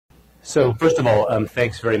So first of all,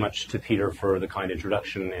 thanks very much to Peter for the kind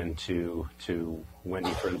introduction and to Wendy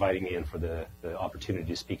for inviting me in for the opportunity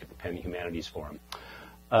to speak at the Penn Humanities Forum.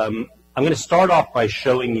 I'm going to start off by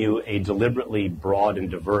showing you a deliberately broad and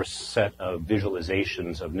diverse set of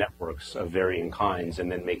visualizations of networks of varying kinds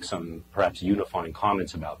and then make some perhaps unifying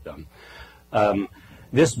comments about them.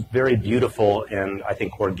 This very beautiful and I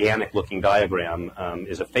think organic looking diagram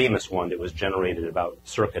is a famous one that was generated about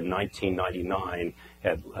circa 1999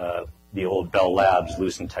 at the old Bell Labs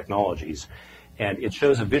Lucent Technologies. And it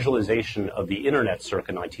shows a visualization of the internet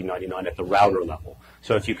circa 1999 at the router level.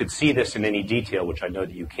 So if you could see this in any detail, which I know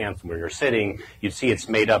that you can from where you're sitting, you'd see it's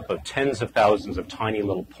made up of tens of thousands of tiny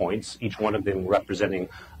little points, each one of them representing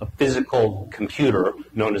a physical computer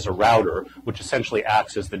known as a router, which essentially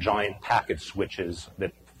acts as the giant packet switches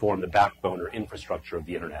that form the backbone or infrastructure of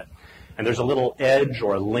the internet. And there's a little edge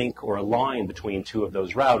or a link or a line between two of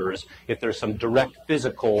those routers if there's some direct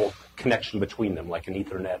physical connection between them, like an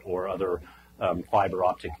Ethernet or other fiber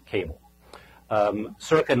optic cable.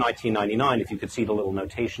 Circa 1999, if you could see the little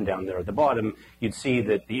notation down there at the bottom, you'd see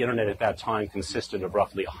that the internet at that time consisted of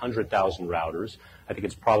roughly 100,000 routers. I think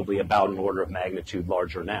it's probably about an order of magnitude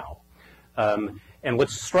larger now. And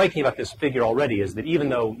what's striking about this figure already is that even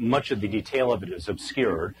though much of the detail of it is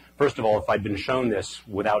obscured, first of all, if I'd been shown this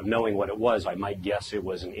without knowing what it was, I might guess it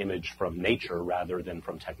was an image from nature rather than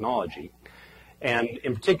from technology. And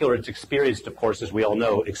in particular, it's experienced, of course, as we all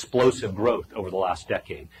know, explosive growth over the last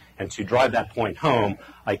decade. And to drive that point home,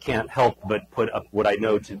 I can't help but put up what I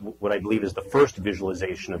believe is the first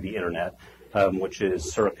visualization of the internet, which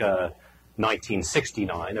is circa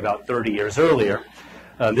 1969, about 30 years earlier.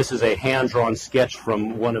 This is a hand-drawn sketch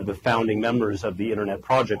from one of the founding members of the Internet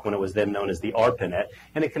project when it was then known as the ARPANET,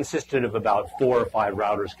 and it consisted of about 4 or 5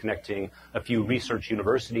 routers connecting a few research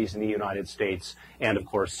universities in the United States and, of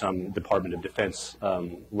course, some Department of Defense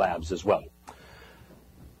labs as well.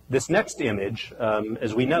 This next image,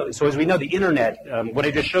 as we know, the Internet, what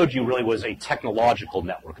I just showed you really was a technological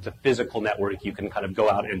network. It's a physical network. You can kind of go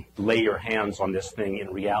out and lay your hands on this thing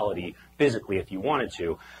in reality physically if you wanted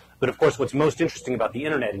to. But of course, what's most interesting about the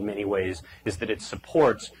internet in many ways is that it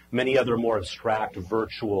supports many other more abstract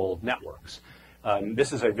virtual networks.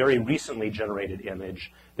 This is a very recently generated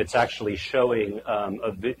image that's actually showing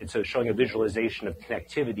showing a visualization of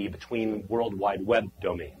connectivity between World Wide Web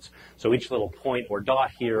domains. So each little point or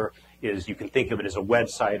dot here is, you can think of it as a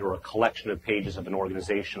website or a collection of pages of an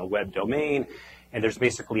organization, a web domain. And there's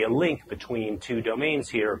basically a link between two domains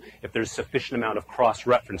here if there's sufficient amount of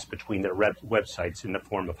cross-reference between their websites in the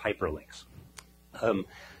form of hyperlinks.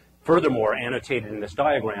 Furthermore, annotated in this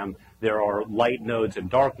diagram, there are light nodes and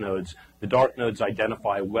dark nodes. The dark nodes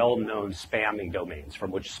identify well-known spamming domains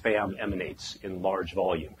from which spam emanates in large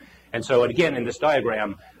volume. And so, again, in this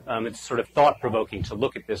diagram, it's sort of thought-provoking to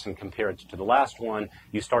look at this and compare it to the last one.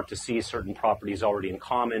 You start to see certain properties already in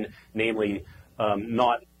common, namely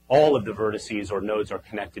not all of the vertices or nodes are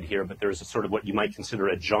connected here, but there's a sort of what you might consider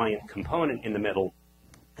a giant component in the middle.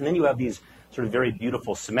 And then you have these sort of very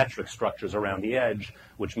beautiful symmetric structures around the edge,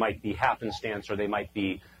 which might be happenstance or they might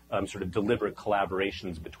be sort of deliberate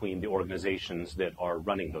collaborations between the organizations that are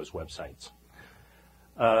running those websites.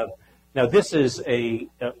 Now, this is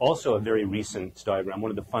also a very recent diagram.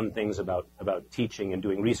 One of the fun things about teaching and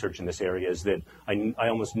doing research in this area is that I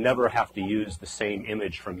almost never have to use the same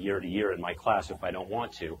image from year to year in my class if I don't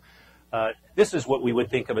want to. This is what we would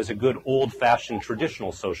think of as a good old-fashioned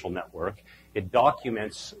traditional social network. It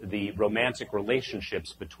documents the romantic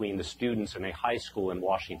relationships between the students in a high school in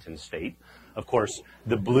Washington State. Of course,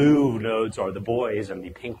 the blue nodes are the boys and the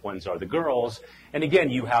pink ones are the girls. And again,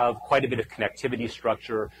 you have quite a bit of connectivity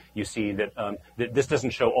structure. You see that, that this doesn't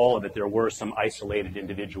show all of it. There were some isolated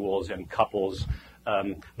individuals and couples.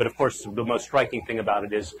 But of course, the most striking thing about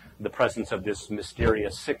it is the presence of this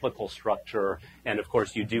mysterious cyclical structure. And of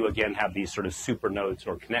course, you do again have these sort of supernodes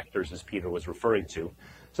or connectors, as Peter was referring to.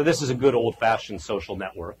 So this is a good old-fashioned social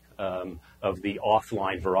network of the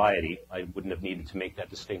offline variety. I wouldn't have needed to make that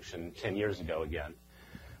distinction 10 years ago again.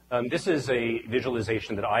 This is a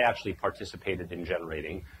visualization that I actually participated in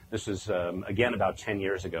generating. This is, again, about 10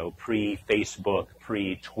 years ago, pre-Facebook,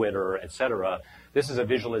 pre-Twitter, et cetera. This is a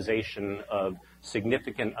visualization of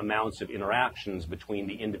significant amounts of interactions between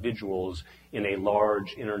the individuals in a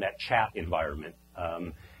large internet chat environment.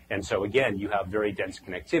 And so, again, you have very dense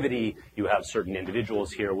connectivity. You have certain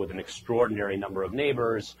individuals here with an extraordinary number of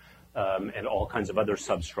neighbors and all kinds of other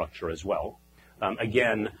substructure as well.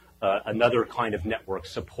 Again, another kind of network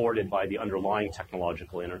supported by the underlying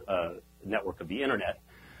technological network of the internet.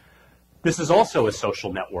 This is also a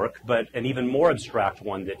social network, but an even more abstract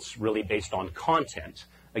one that's really based on content.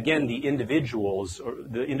 again, the individuals, or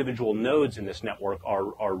the individual nodes in this network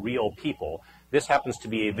are real people. This happens to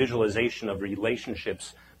be a visualization of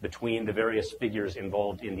relationships between the various figures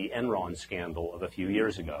involved in the Enron scandal of a few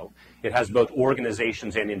years ago. It has both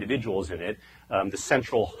organizations and individuals in it. The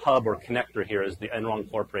central hub or connector here is the Enron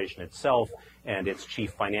Corporation itself and its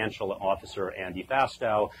chief financial officer, Andy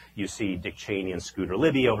Fastow. You see Dick Cheney and Scooter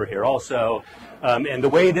Libby over here also. And the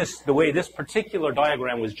way this particular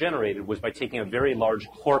diagram was generated was by taking a very large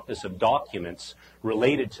corpus of documents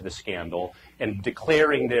related to the scandal and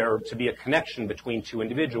declaring there to be a connection between two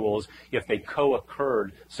individuals if they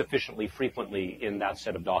co-occurred sufficiently frequently in that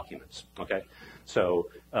set of documents. Okay? So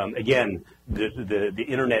again, the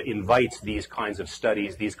internet invites these kinds of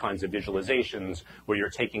studies, these kinds of visualizations, where you're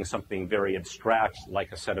taking something very abstract,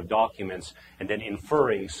 like a set of documents, and then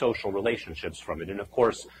inferring social relationships from it. And of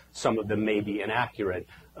course, some of them may be inaccurate,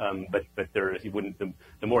 but the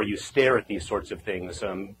more you stare at these sorts of things,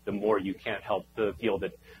 the more you can't help to feel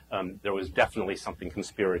that there was definitely something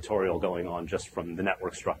conspiratorial going on just from the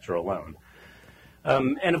network structure alone.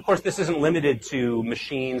 And of course, this isn't limited to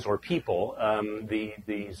machines or people.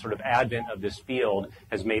 The sort of advent of this field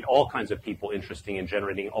has made all kinds of people interesting in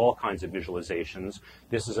generating all kinds of visualizations.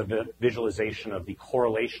 This is a visualization of the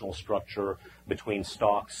correlational structure between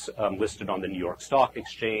stocks listed on the New York Stock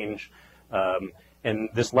Exchange. And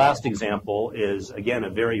this last example is, again,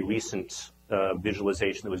 a very recent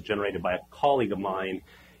visualization that was generated by a colleague of mine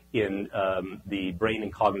in the Brain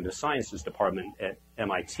and Cognitive Sciences Department at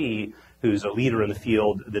MIT, who's a leader in the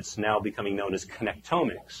field that's now becoming known as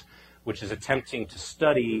connectomics, which is attempting to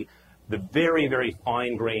study the very, very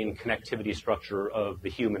fine-grained connectivity structure of the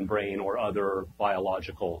human brain or other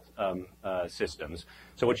biological systems.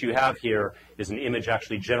 So what you have here is an image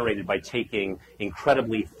actually generated by taking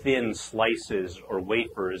incredibly thin slices or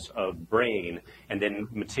wafers of brain and then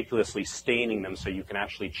meticulously staining them so you can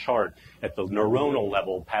actually chart at the neuronal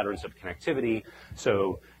level patterns of connectivity.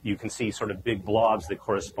 So you can see sort of big blobs that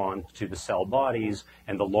correspond to the cell bodies,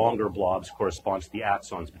 and the longer blobs correspond to the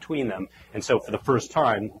axons between them. And so for the first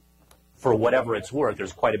time, for whatever it's worth,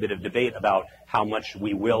 there's quite a bit of debate about how much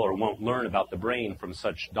we will or won't learn about the brain from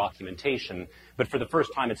such documentation. But for the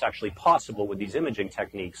first time, it's actually possible with these imaging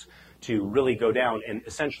techniques to really go down and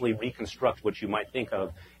essentially reconstruct what you might think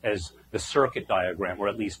of as the circuit diagram, or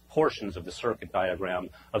at least portions of the circuit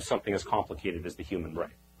diagram of something as complicated as the human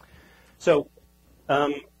brain. So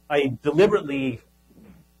I deliberately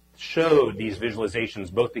showed these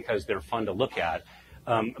visualizations both because they're fun to look at,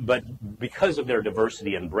 but because of their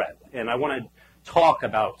diversity and breadth. And I want to talk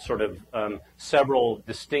about sort of several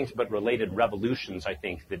distinct but related revolutions, I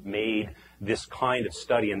think, that made this kind of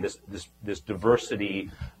study and this diversity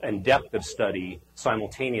and depth of study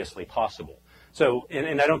simultaneously possible. So,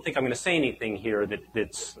 and I don't think I'm going to say anything here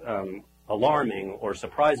that's alarming or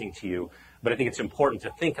surprising to you, but I think it's important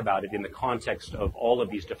to think about it in the context of all of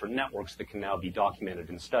these different networks that can now be documented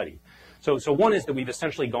and studied. So one is that we've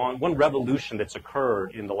essentially one revolution that's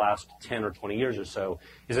occurred in the last 10 or 20 years or so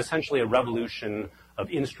is essentially a revolution of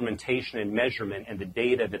instrumentation and measurement and the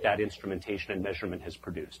data that instrumentation and measurement has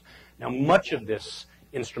produced. Now, much of this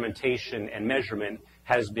instrumentation and measurement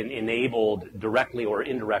has been enabled directly or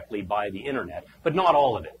indirectly by the internet, but not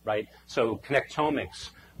all of it, right? So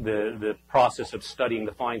connectomics, the process of studying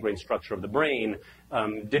the fine-grained structure of the brain,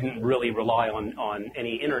 didn't really rely on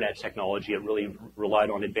any internet technology. It really relied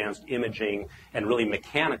on advanced imaging and really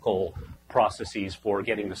mechanical processes for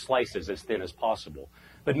getting the slices as thin as possible.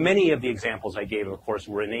 But many of the examples I gave, of course,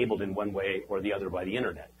 were enabled in one way or the other by the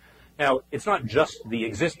internet. Now, it's not just the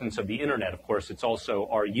existence of the internet, of course, it's also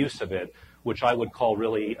our use of it, which I would call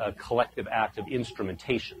really a collective act of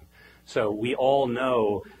instrumentation. So we all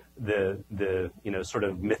know the sort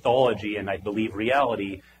of mythology and I believe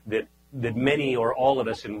reality that many or all of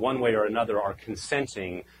us in one way or another are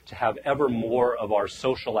consenting to have ever more of our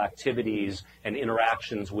social activities and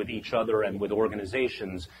interactions with each other and with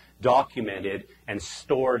organizations documented and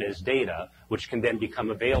stored as data, which can then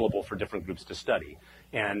become available for different groups to study.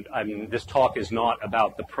 And I mean, this talk is not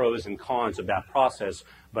about the pros and cons of that process,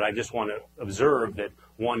 but I just want to observe that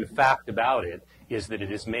one fact about it is that it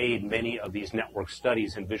has made many of these network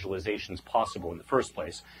studies and visualizations possible in the first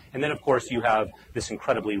place. And then, of course, you have this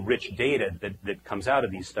incredibly rich data that comes out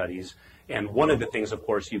of these studies. And one of the things, of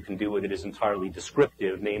course, you can do with it is entirely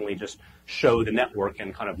descriptive, namely just show the network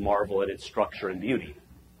and kind of marvel at its structure and beauty.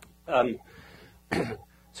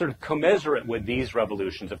 Sort of commensurate with these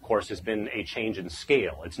revolutions, of course, has been a change in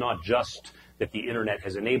scale. It's not just that the internet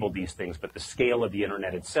has enabled these things, but the scale of the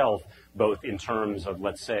internet itself, both in terms of,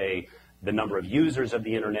 let's say, the number of users of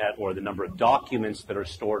the internet or the number of documents that are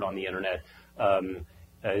stored on the internet,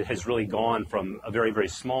 has really gone from a very, very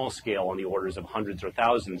small scale on the orders of hundreds or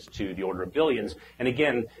thousands to the order of billions. And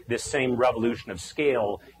again, this same revolution of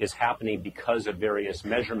scale is happening because of various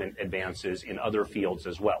measurement advances in other fields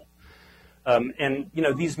as well. And you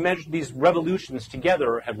know, these revolutions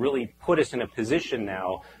together have really put us in a position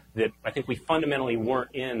now that I think we fundamentally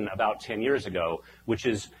weren't in about 10 years ago, which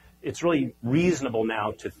is it's really reasonable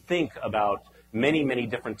now to think about many, many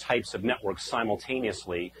different types of networks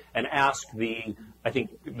simultaneously and ask I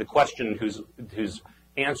think the question whose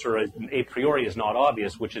answer a priori is not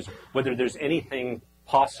obvious, which is whether there's anything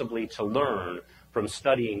possibly to learn from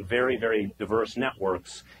studying very, very diverse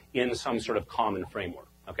networks in some sort of common framework,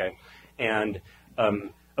 okay? And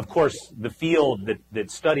of course, the field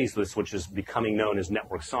that studies this, which is becoming known as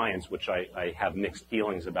network science, which I have mixed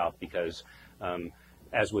feelings about because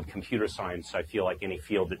as with computer science, I feel like any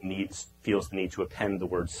field that feels the need to append the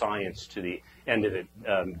word science to the end of it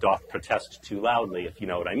doth protest too loudly, if you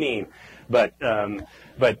know what I mean. But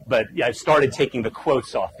yeah, I've started taking the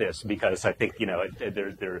quotes off this because I think, you know,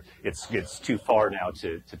 it's too far now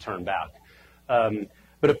to turn back.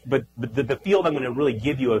 But the field I'm going to really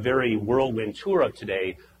give you a very whirlwind tour of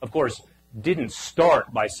today, of course, didn't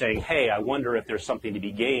start by saying, hey, I wonder if there's something to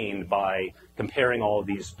be gained by comparing all of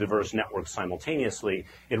these diverse networks simultaneously.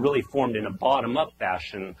 It really formed in a bottom-up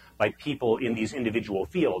fashion by people in these individual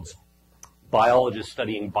fields. Biologists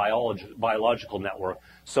studying biological network,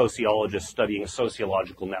 sociologists studying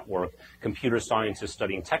sociological network, computer scientists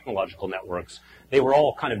studying technological networks. They were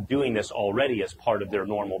all kind of doing this already as part of their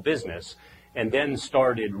normal business, and then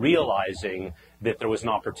started realizing that there was an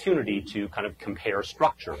opportunity to kind of compare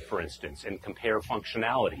structure, for instance, and compare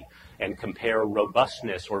functionality, and compare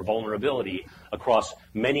robustness or vulnerability across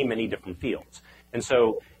many, many different fields. And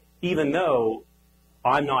so even though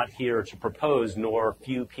I'm not here to propose, nor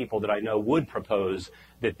few people that I know would propose,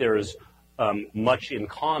 that there's much in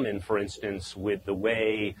common, for instance, with the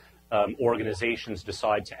way organizations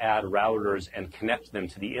decide to add routers and connect them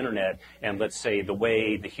to the internet, and let's say the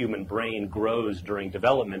way the human brain grows during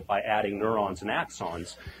development by adding neurons and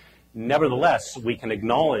axons. Nevertheless, we can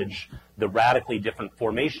acknowledge the radically different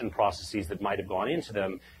formation processes that might have gone into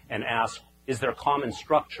them and ask, is there common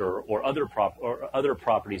structure or other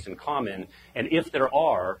properties in common? And if there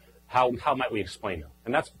are, how might we explain them?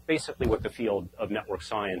 And that's basically what the field of network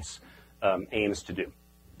science aims to do.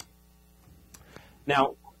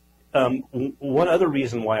 Now, one other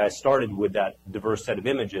reason why I started with that diverse set of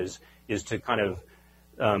images is to kind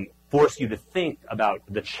of force you to think about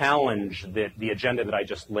the challenge that the agenda that I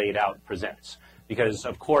just laid out presents. Because,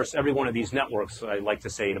 of course, every one of these networks, I like to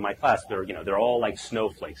say to my class, they're all like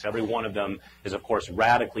snowflakes. Every one of them is, of course,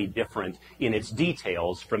 radically different in its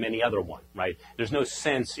details from any other one, right? There's no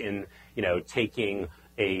sense in, you know, taking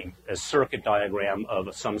a circuit diagram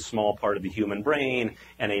of some small part of the human brain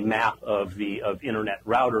and a map of internet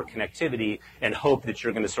router connectivity and hope that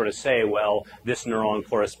you're going to sort of say, well, this neuron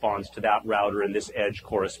corresponds to that router and this edge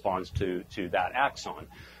corresponds to that axon.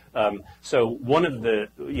 So one of the,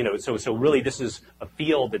 you know, so really this is a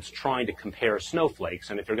field that's trying to compare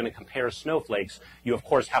snowflakes. And if you're going to compare snowflakes, you of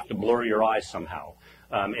course have to blur your eyes somehow.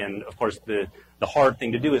 And of course the hard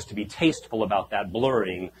thing to do is to be tasteful about that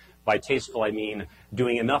blurring. By tasteful, I mean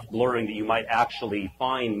doing enough blurring that you might actually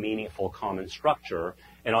find meaningful common structure,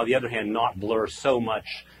 and on the other hand, not blur so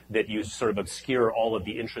much that you sort of obscure all of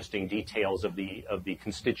the interesting details of the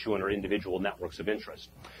constituent or individual networks of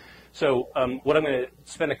interest. So what I'm going to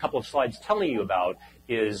spend a couple of slides telling you about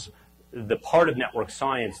is the part of network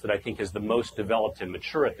science that I think is the most developed and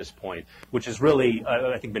mature at this point, which has really,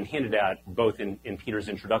 I think, been hinted at both in Peter's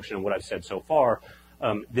introduction and what I've said so far.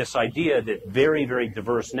 This idea that very, very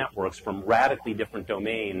diverse networks from radically different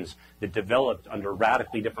domains that developed under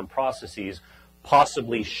radically different processes,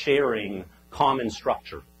 possibly sharing common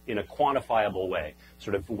structure in a quantifiable way,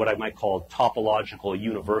 sort of what I might call topological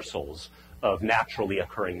universals of naturally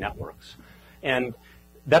occurring networks. And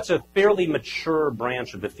that's a fairly mature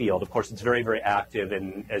branch of the field. Of course, it's very, very active,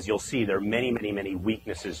 and as you'll see, there are many, many, many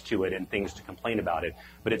weaknesses to it and things to complain about it,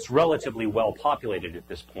 but it's relatively well populated at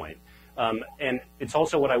this point. And it's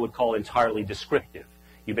also what I would call entirely descriptive.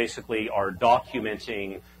 You basically are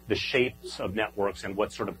documenting the shapes of networks and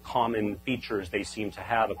what sort of common features they seem to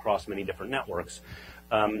have across many different networks.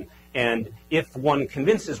 And if one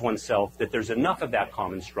convinces oneself that there's enough of that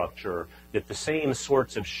common structure, that the same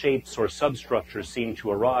sorts of shapes or substructures seem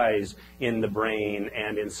to arise in the brain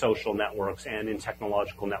and in social networks and in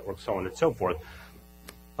technological networks, so on and so forth,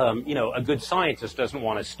 you know, a good scientist doesn't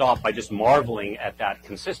want to stop by just marveling at that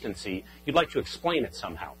consistency. You'd like to explain it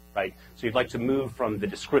somehow, right? So you'd like to move from the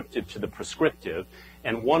descriptive to the prescriptive,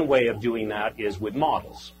 And one way of doing that is with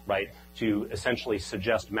models, right? To essentially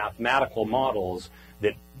suggest mathematical models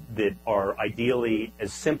that are ideally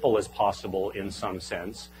as simple as possible in some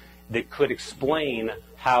sense, that could explain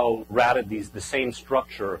how the same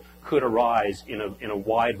structure could arise in a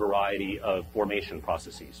wide variety of formation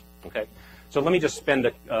processes. Okay, so let me just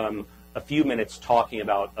spend a few minutes talking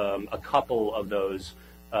about a couple of those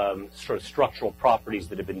sort of structural properties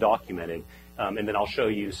that have been documented, and then I'll show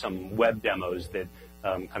you some web demos that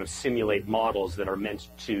kind of simulate models that are meant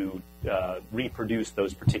to reproduce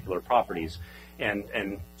those particular properties.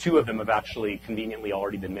 And two of them have actually conveniently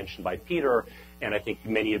already been mentioned by Peter, and I think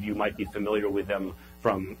many of you might be familiar with them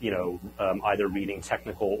from either reading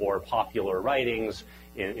technical or popular writings,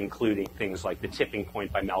 including things like The Tipping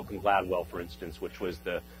Point by Malcolm Gladwell, for instance, which was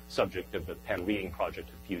the subject of the Penn Reading Project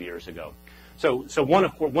a few years ago. So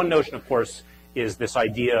one notion, of course, is this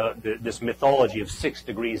idea, this mythology of 6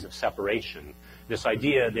 degrees of separation, this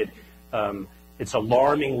idea that it's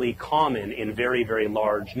alarmingly common in very, very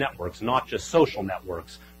large networks, not just social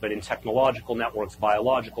networks, but in technological networks,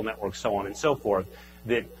 biological networks, so on and so forth,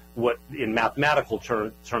 that what in mathematical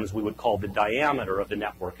terms we would call the diameter of the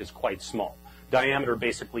network is quite small. Diameter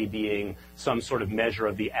basically being some sort of measure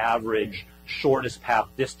of the average shortest path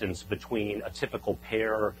distance between a typical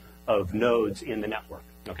pair of nodes in the network,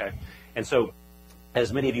 okay? And so,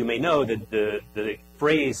 as many of you may know, the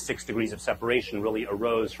phrase 6 degrees of separation really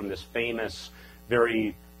arose from this famous,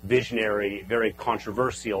 very visionary, very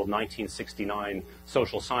controversial 1969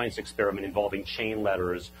 social science experiment involving chain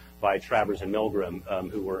letters by Travers and Milgram,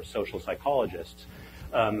 who were social psychologists.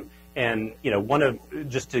 And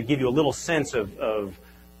just to give you a little sense of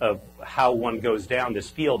how one goes down this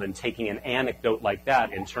field and taking an anecdote like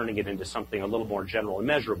that and turning it into something a little more general and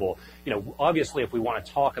measurable, obviously if we want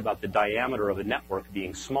to talk about the diameter of a network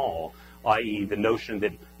being small, i.e. the notion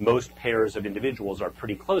that most pairs of individuals are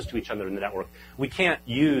pretty close to each other in the network, we can't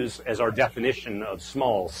use as our definition of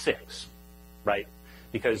small 6, right?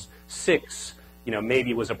 Because 6,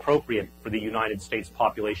 maybe was appropriate for the United States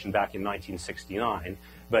population back in 1969,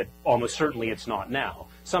 but almost certainly it's not now.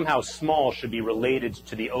 Somehow small should be related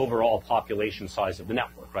to the overall population size of the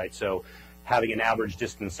network, right? So having an average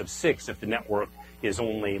distance of 6 if the network is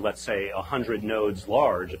only, let's say, 100 nodes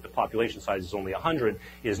large, if the population size is only 100,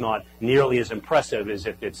 is not nearly as impressive as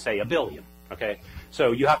if it's, say, 1 billion, okay?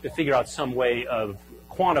 So you have to figure out some way of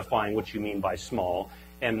quantifying what you mean by small,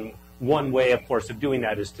 and one way, of course, of doing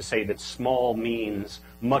that is to say that small means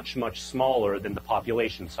much, much smaller than the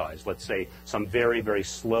population size. Let's say some very, very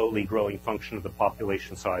slowly growing function of the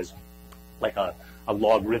population size, like a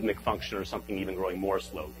logarithmic function or something even growing more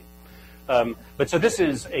slowly. But so this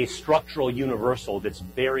is a structural universal that's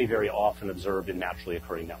very, very often observed in naturally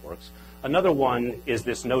occurring networks. Another one is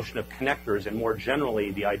this notion of connectors, and more generally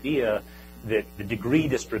the idea that the degree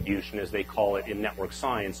distribution, as they call it in network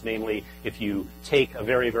science, namely if you take a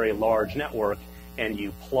very, very large network and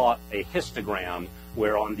you plot a histogram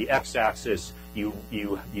where on the x-axis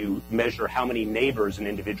you measure how many neighbors an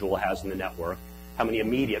individual has in the network, how many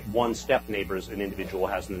immediate one-step neighbors an individual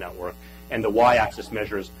has in the network, and the y-axis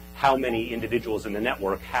measures how many individuals in the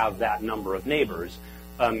network have that number of neighbors.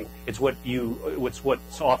 It's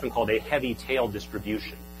what's often called a heavy tail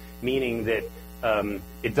distribution, meaning that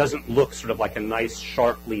it doesn't look sort of like a nice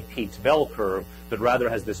sharply peaked bell curve, but rather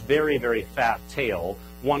has this very, very fat tail,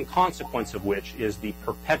 one consequence of which is the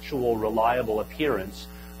perpetual reliable appearance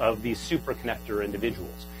of these superconnector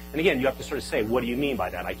individuals. And again, you have to sort of say, what do you mean by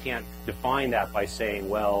that? I can't define that by saying,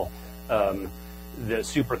 well, the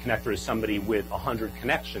superconnector is somebody with 100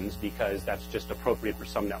 connections, because that's just appropriate for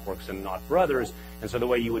some networks and not for others. And so the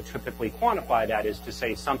way you would typically quantify that is to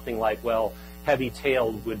say something like, well,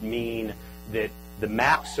 heavy-tailed would mean that the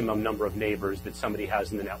maximum number of neighbors that somebody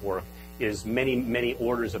has in the network is many, many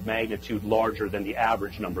orders of magnitude larger than the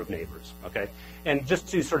average number of neighbors, okay? And just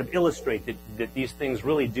to sort of illustrate that these things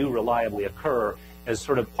really do reliably occur, as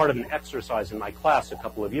sort of part of an exercise in my class a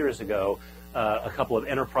couple of years ago, a couple of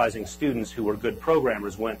enterprising students who were good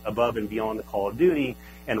programmers went above and beyond the call of duty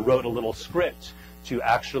and wrote a little script to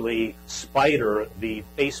actually spider the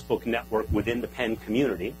Facebook network within the Penn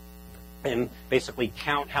community and basically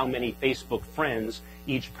count how many Facebook friends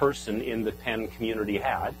each person in the Penn community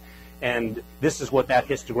had. And this is what that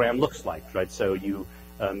histogram looks like, right? So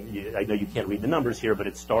I know you can't read the numbers here, but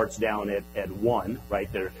it starts down at 1, right?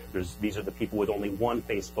 These are the people with only one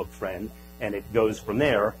Facebook friend, and it goes from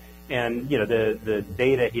there. And the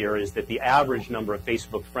data here is that the average number of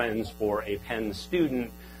Facebook friends for a Penn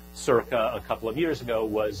student circa a couple of years ago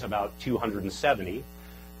was about 270,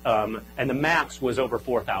 and the max was over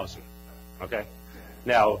 4,000. Okay,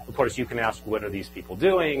 Now, of course, you can ask, what are these people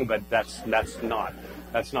doing? But that's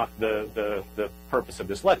not the purpose of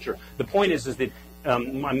this lecture. The point is that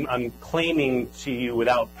I'm claiming to you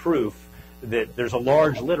without proof that there's a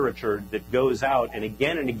large literature that goes out and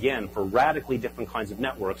again for radically different kinds of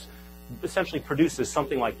networks essentially produces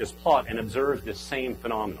something like this plot and observes this same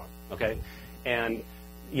phenomenon. Okay, and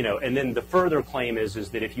and then the further claim is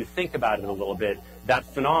that if you think about it a little bit, that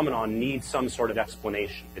phenomenon needs some sort of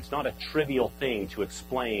explanation. It's not a trivial thing to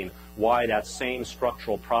explain why that same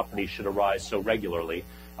structural property should arise so regularly.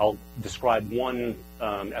 I'll describe one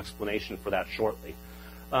explanation for that shortly.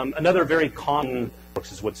 Another very common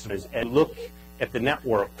is what's known as, and look at the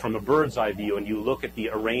network from a bird's eye view and you look at the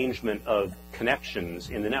arrangement of connections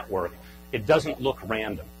in the network, it doesn't look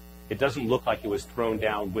random. It doesn't look like it was thrown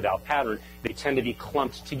down without pattern. They tend to be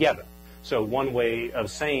clumped together. So one way of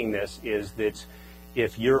saying this is that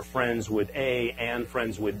if you're friends with A and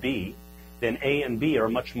friends with B, then A and B are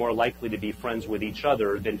much more likely to be friends with each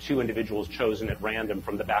other than two individuals chosen at random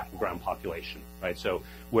from the background population, right? So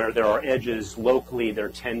where there are edges locally, there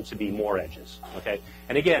tend to be more edges, okay?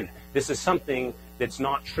 And again, this is something that's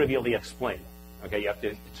not trivially explained, okay? You have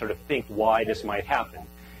to sort of think why this might happen.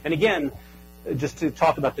 And again, just to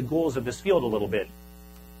talk about the goals of this field a little bit,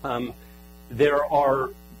 there are,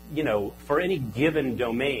 for any given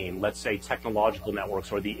domain, let's say technological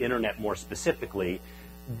networks or the internet more specifically,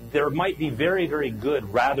 there might be very, very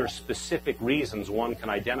good, rather specific reasons one can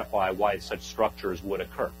identify why such structures would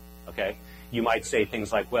occur, okay? You might say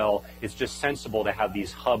things like, well, it's just sensible to have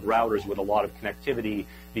these hub routers with a lot of connectivity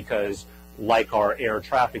because like our air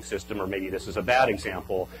traffic system, or maybe this is a bad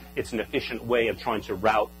example, it's an efficient way of trying to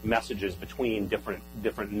route messages between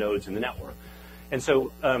different nodes in the network. And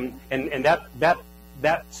so, and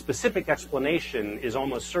that specific explanation is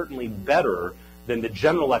almost certainly better than the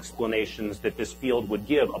general explanations that this field would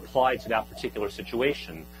give applied to that particular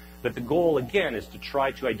situation. But the goal, again, is to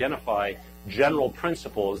try to identify general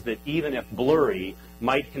principles that, even if blurry,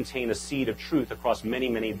 might contain a seed of truth across many,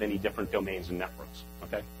 many, many different domains and networks.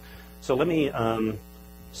 Okay? So let me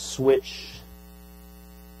switch.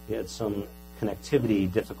 We had some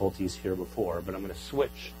connectivity difficulties here before, but I'm going to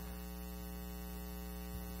switch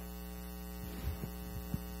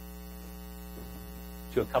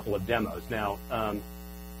to a couple of demos. Now,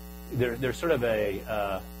 there's sort of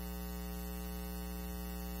a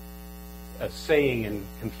saying in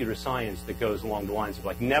computer science that goes along the lines of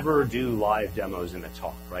like, never do live demos in a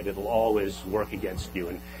talk, right? It'll always work against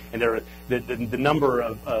you. And there are the number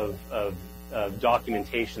of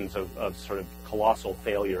documentations of sort of colossal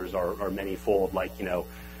failures are manyfold, like,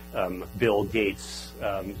 Bill Gates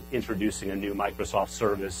introducing a new Microsoft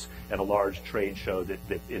service at a large trade show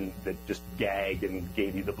that just gagged and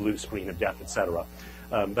gave you the blue screen of death, etc.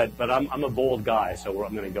 But I'm a bold guy, so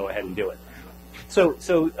I'm going to go ahead and do it.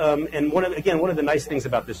 And one of the nice things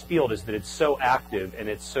about this field is that it's so active and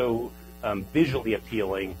it's so visually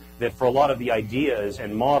appealing that for a lot of the ideas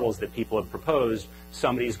and models that people have proposed,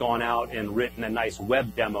 somebody's gone out and written a nice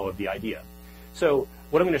web demo of the idea. So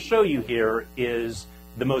what I'm going to show you here is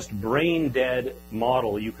the most brain-dead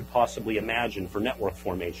model you could possibly imagine for network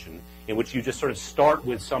formation, in which you just sort of start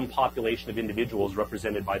with some population of individuals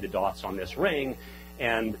represented by the dots on this ring,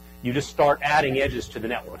 and you just start adding edges to the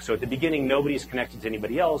network. So at the beginning, nobody's connected to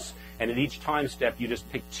anybody else, and at each time step, you just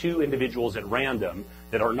pick two individuals at random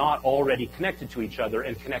that are not already connected to each other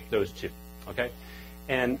and connect those two, okay?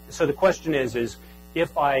 And so the question is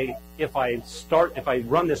if I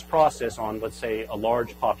run this process on, let's say, a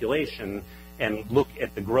large population and look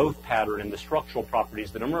at the growth pattern and the structural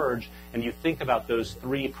properties that emerge, and you think about those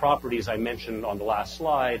three properties I mentioned on the last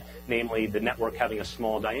slide, namely the network having a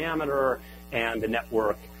small diameter and the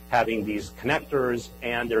network having these connectors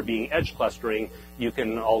and there being edge clustering,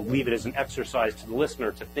 I'll leave it as an exercise to the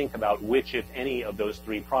listener to think about which, if any, of those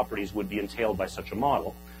three properties would be entailed by such a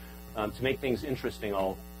model. To make things interesting,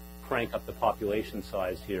 I'll crank up the population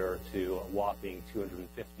size here to a whopping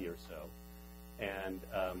 250 or so. And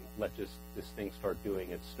let this thing start doing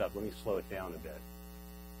its stuff. Let me slow it down a bit.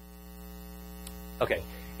 Okay,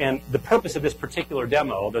 and the purpose of this particular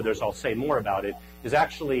demo, although I'll say more about it, is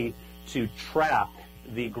actually to track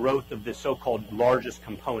the growth of the so-called largest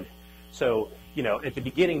component. So, at the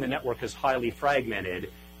beginning, the network is highly fragmented,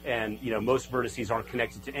 and, most vertices aren't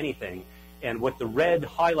connected to anything. And what the red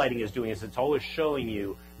highlighting is doing is it's always showing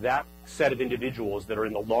you that set of individuals that are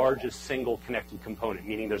in the largest single connected component,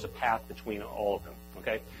 meaning there's a path between all of them,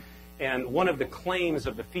 okay? And one of the claims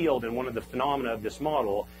of the field and one of the phenomena of this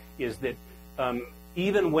model is that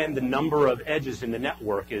even when the number of edges in the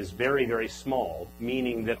network is very, very small,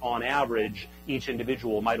 meaning that on average each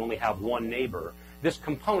individual might only have one neighbor, this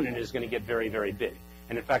component is going to get very, very big.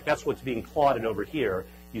 And in fact, that's what's being plotted over here.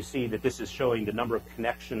 You see that this is showing the number of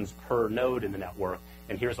connections per node in the network,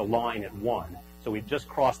 and here's a line at 1. So we've just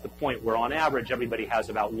crossed the point where on average everybody has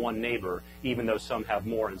about one neighbor, even though some have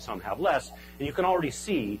more and some have less. And you can already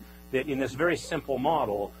see that in this very simple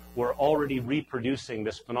model, we're already reproducing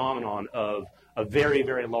this phenomenon of a very,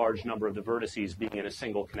 very large number of the vertices being in a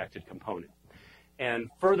single connected component.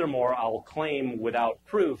 And furthermore, I'll claim without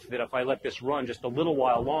proof that if I let this run just a little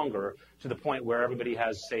while longer to the point where everybody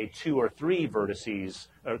has, say, 2 or 3 vertices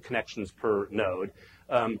or connections per node,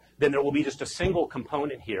 then there will be just a single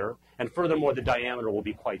component here, and furthermore, the diameter will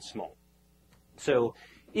be quite small. So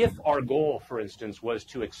if our goal, for instance, was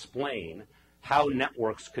to explain how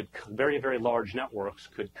networks could, very, very large networks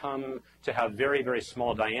could come to have very, very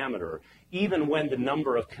small diameter, even when the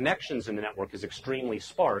number of connections in the network is extremely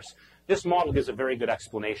sparse, this model gives a very good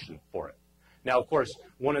explanation for it. Now, of course,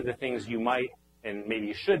 one of the things you might and maybe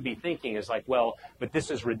you should be thinking is like, well, but this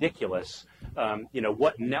is ridiculous.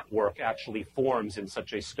 What network actually forms in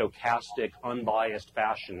such a stochastic, unbiased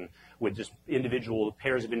fashion with just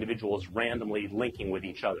pairs of individuals randomly linking with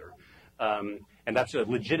each other? And that's a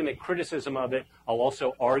legitimate criticism of it. I'll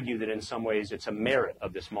also argue that in some ways it's a merit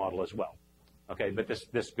of this model as well. Okay, but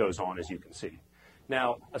this goes on, as you can see.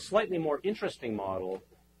 Now, a slightly more interesting model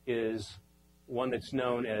is one that's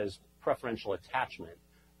known as preferential attachment.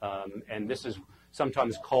 And this is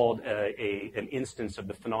sometimes called an instance of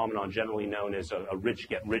the phenomenon generally known as a rich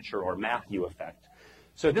get richer or Matthew effect.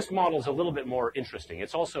 So this model is a little bit more interesting.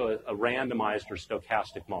 It's also a randomized or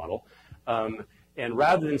stochastic model. And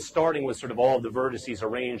rather than starting with sort of all of the vertices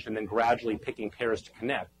arranged and then gradually picking pairs to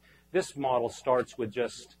connect, this model starts with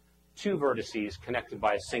just 2 vertices connected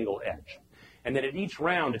by a single edge. And then at each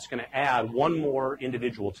round, it's going to add one more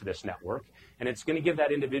individual to this network, and it's going to give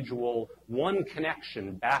that individual one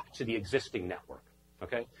connection back to the existing network.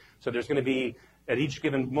 Okay? So there's going to be, at each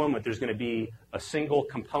given moment, there's going to be a single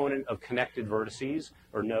component of connected vertices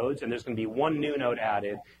or nodes, and there's going to be one new node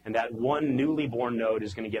added, and that one newly born node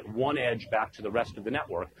is going to get one edge back to the rest of the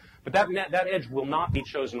network. But that edge will not be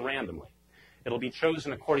chosen randomly. It'll be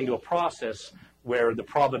chosen according to a process where the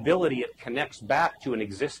probability it connects back to an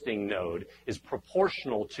existing node is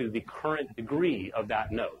proportional to the current degree of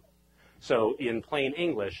that node. So in plain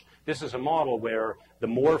English, this is a model where the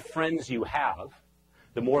more friends you have,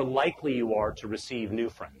 the more likely you are to receive new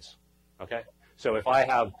friends. Okay? So if I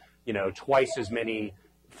have, twice as many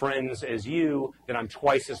friends as you, then I'm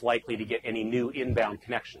twice as likely to get any new inbound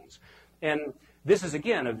connections. And this is,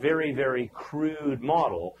 again, a very, very crude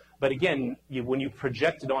model. But again, when you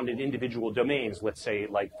project it onto individual domains, let's say,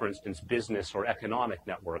 like, for instance, business or economic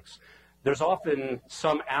networks, there's often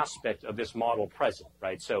some aspect of this model present,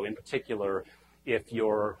 right? So in particular, if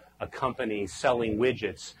you're a company selling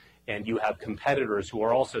widgets and you have competitors who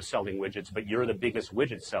are also selling widgets, but you're the biggest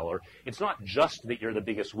widget seller, it's not just that you're the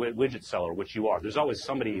biggest widget seller, which you are. There's always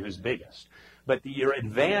somebody who's biggest. But you're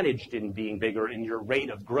advantaged in being bigger in your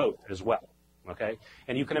rate of growth as well. Okay?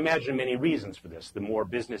 And you can imagine many reasons for this. The more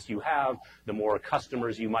business you have, the more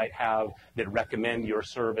customers you might have that recommend your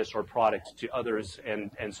service or product to others,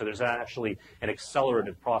 and so there's actually an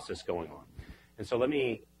accelerative process going on. And so let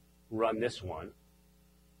me run this one.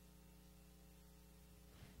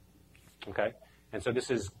 Okay? And so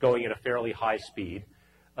this is going at a fairly high speed.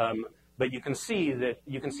 But you can see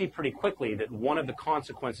pretty quickly that one of the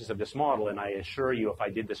consequences of this model, and I assure you if I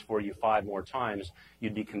did this for you 5 more times,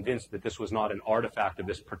 you'd be convinced that this was not an artifact of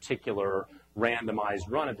this particular randomized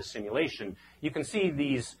run of the simulation. You can see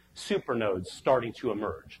these supernodes starting to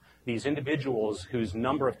emerge. These individuals whose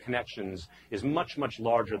number of connections is much, much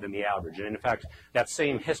larger than the average. And in fact, that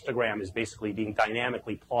same histogram is basically being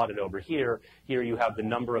dynamically plotted over here. Here you have the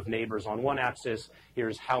number of neighbors on one axis.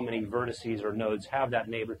 Here's how many vertices or nodes have that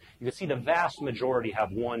neighbor. You can see the vast majority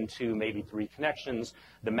have 1, 2, maybe 3 connections.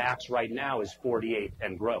 The max right now is 48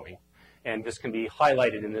 and growing. And this can be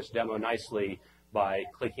highlighted in this demo nicely by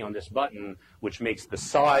clicking on this button, which makes the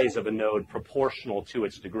size of a node proportional to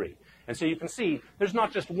its degree. And so you can see there's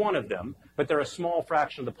not just one of them, but they're a small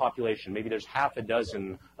fraction of the population. Maybe there's half a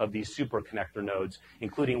dozen of these super connector nodes,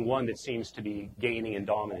 including one that seems to be gaining in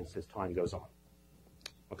dominance as time goes on.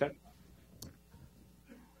 Okay?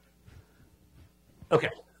 Okay.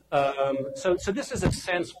 So this is a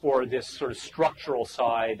sense for this sort of structural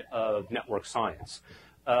side of network science.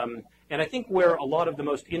 And I think where a lot of the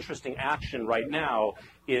most interesting action right now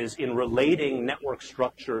is in relating network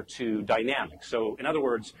structure to dynamics. So in other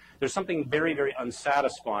words, there's something very, very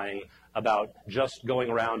unsatisfying about just going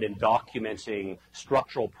around and documenting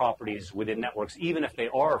structural properties within networks, even if they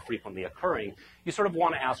are frequently occurring. You sort of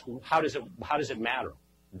want to ask, how does it matter?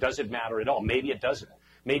 Does it matter at all? Maybe it doesn't.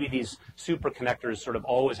 maybe these superconnectors sort of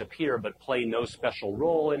always appear but play no special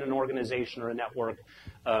role in an organization or a network,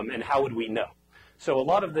 and how would we know? So a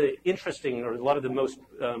lot of the interesting, or a lot of the most,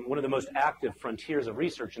 one of the most active frontiers of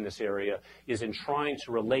research in this area is in trying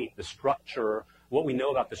to relate the structure, what we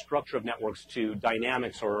know about the structure of networks, to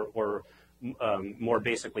dynamics, or more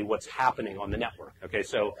basically what's happening on the network. Okay,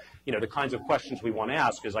 so the kinds of questions we want to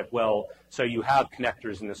ask is like, well, so you have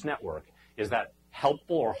connectors in this network. Is that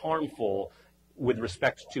helpful or harmful with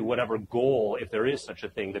respect to whatever goal, if there is such a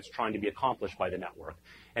thing, that's trying to be accomplished by the network?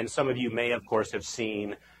 And some of you may, of course, have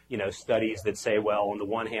seen studies that say, well, on the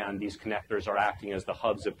one hand, these connectors are acting as the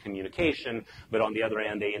hubs of communication, but on the other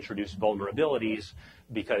hand, they introduce vulnerabilities,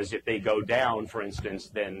 because if they go down, for instance,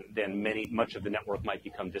 then much of the network might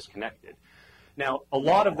become disconnected. Now, a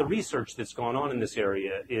lot of the research that's gone on in this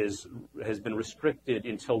area has been restricted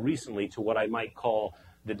until recently to what I might call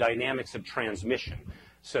the dynamics of transmission.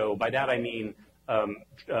 So by that I mean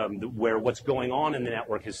where what's going on in the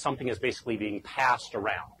network is something is basically being passed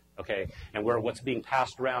around. Okay, and where what's being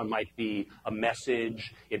passed around might be a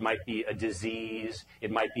message, it might be a disease,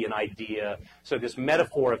 it might be an idea. So this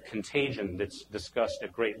metaphor of contagion that's discussed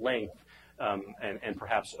at great length and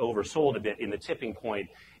perhaps oversold a bit in The Tipping Point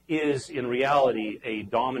is in reality a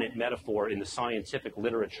dominant metaphor in the scientific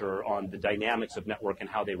literature on the dynamics of network and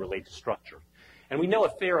how they relate to structure. And we know a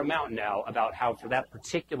fair amount now about how, for that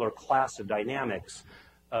particular class of dynamics,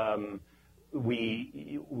 how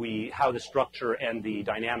the structure and the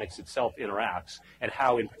dynamics itself interacts, and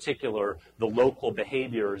how, in particular, the local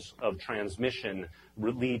behaviors of transmission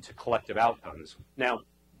lead to collective outcomes. Now,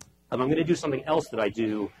 I'm going to do something else that I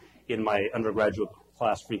do in my undergraduate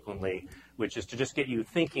class frequently, which is to just get you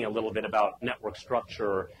thinking a little bit about network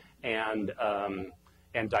structure and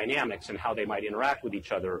dynamics and how they might interact with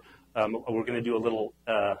each other. We're going to do a little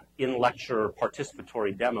in-lecture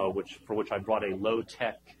participatory demo, for which I brought a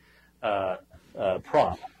low-tech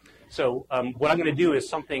prop. So what I'm going to do is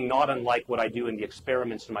something not unlike what I do in the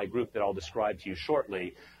experiments in my group that I'll describe to you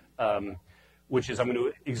shortly, which is I'm going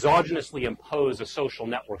to exogenously impose a social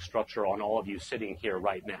network structure on all of you sitting here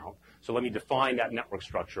right now. So let me define that network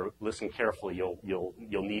structure. Listen carefully.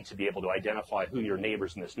 You'll need to be able to identify who your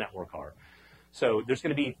neighbors in this network are. So there's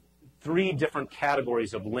going to be 3 different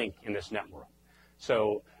categories of link in this network.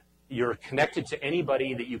 So you're connected to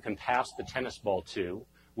anybody that you can pass the tennis ball to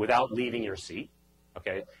without leaving your seat,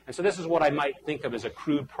 okay? And so this is what I might think of as a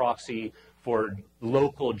crude proxy for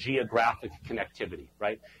local geographic connectivity,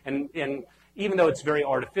 right? And even though it's very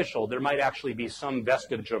artificial, there might actually be some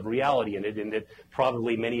vestige of reality in it, in that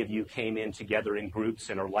probably many of you came in together in groups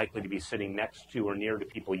and are likely to be sitting next to or near to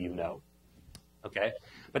people you know, okay?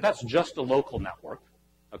 But that's just a local network,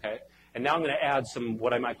 okay? And now I'm going to add some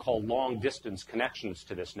what I might call long-distance connections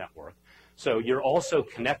to this network. So you're also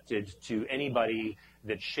connected to anybody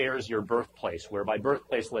that shares your birthplace, where by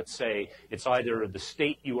birthplace, let's say, it's either the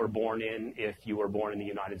state you were born in if you were born in the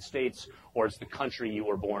United States, or it's the country you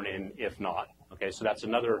were born in if not. Okay, so that's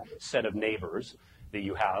another set of neighbors that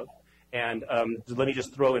you have. And let me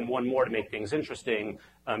just throw in one more to make things interesting.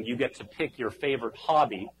 You get to pick your favorite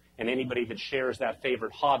hobby, and anybody that shares that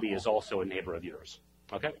favorite hobby is also a neighbor of yours.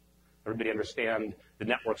 Okay? Everybody understand the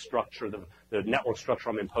network structure, the network structure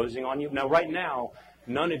I'm imposing on you? Now, right now,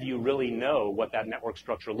 none of you really know what that network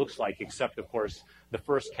structure looks like, except, of course, the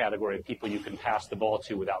first category of people you can pass the ball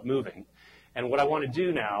to without moving. And what I want to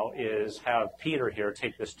do now is have Peter here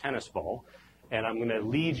take this tennis ball, and I'm going to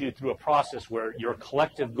lead you through a process where your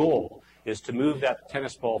collective goal is to move that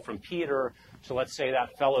tennis ball from Peter to, let's say,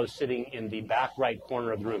 that fellow sitting in the back right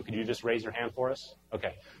corner of the room. Could you just raise your hand for us?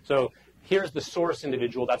 Okay. So here's the source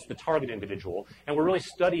individual, that's the target individual, and we're really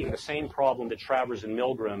studying the same problem that Travers and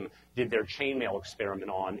Milgram did their chainmail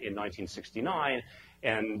experiment on in 1969,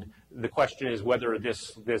 and the question is whether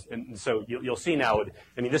and so you'll see now,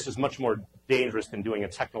 I mean, this is much more dangerous than doing a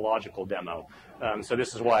technological demo, so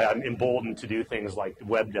this is why I'm emboldened to do things like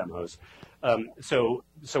web demos. So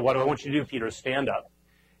what I want you to do, Peter, is stand up,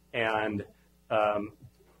 and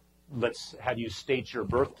let's have you state your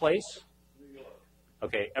birthplace.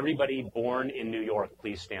 Okay, everybody born in New York,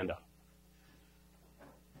 please stand up.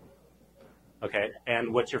 Okay,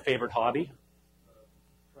 and what's your favorite hobby?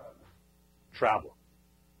 Travel.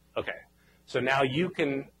 Okay, so now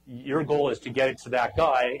your goal is to get it to that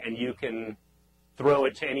guy, and you can throw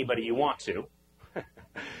it to anybody you want to.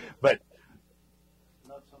 But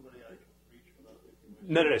not somebody I can reach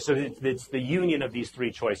without no. So it's the union of these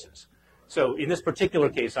 3 choices. So in this particular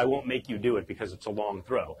case, I won't make you do it because it's a long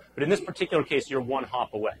throw. But in this particular case, you're 1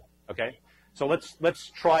 hop away. Okay. So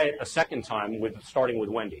let's try it a second time starting with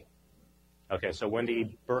Wendy. Okay. So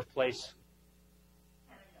Wendy, birthplace.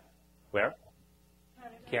 Canada. Where?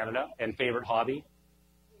 Canada. Canada. And favorite hobby?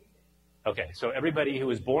 Okay, so everybody who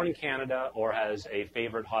was born in Canada or has a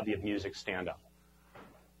favorite hobby of music, stand up.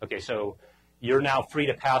 Okay, so you're now free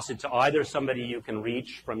to pass it to either somebody you can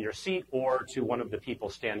reach from your seat or to one of the people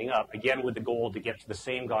standing up, again with the goal to get to the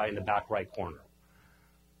same guy in the back right corner.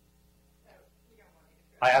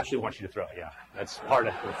 I actually want you to throw it, yeah. That's part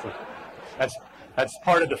of that's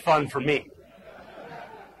part of the fun for me.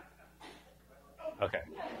 Okay.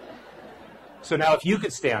 So now if you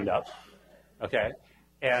could stand up, okay,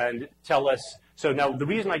 and tell us, so now the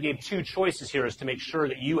reason I gave two choices here is to make sure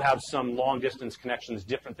that you have some long distance connections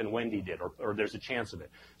different than Wendy did, or there's a chance of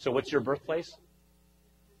it. So what's your birthplace?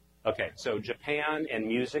 Okay, so Japan and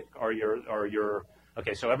music are your,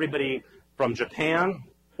 okay, so everybody from Japan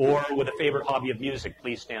or with a favorite hobby of music,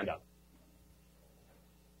 please stand up.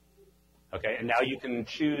 Okay, and now you can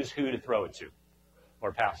choose who to throw it to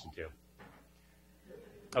or pass it to.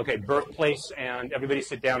 Okay, birthplace and everybody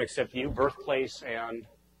sit down except you. Birthplace and,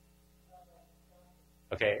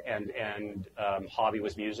 okay, and hobby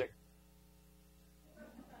was music.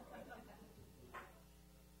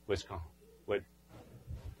 Wisconsin. What?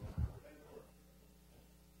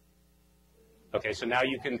 Okay, so now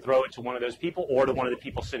you can throw it to one of those people or to one of the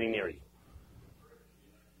people sitting near you.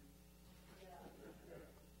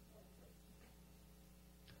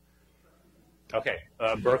 Okay,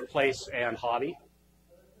 birthplace and hobby.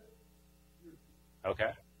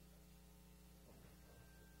 Okay.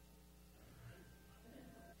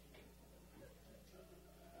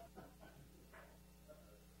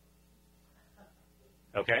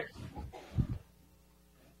 Okay.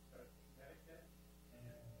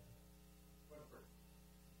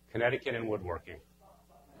 Connecticut and woodworking.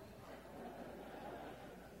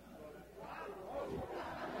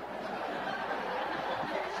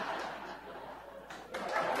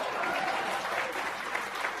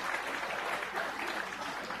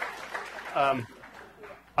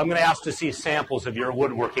 I'm going to ask to see samples of your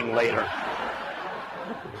woodworking later.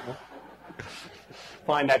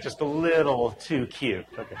 Find that just a little too cute.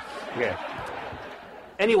 Okay. Okay.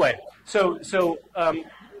 Anyway, so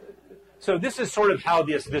this is sort of how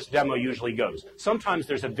this demo usually goes. Sometimes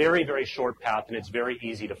there's a very, very short path and it's very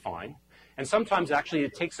easy to find. And sometimes actually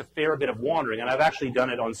it takes a fair bit of wandering. And I've actually done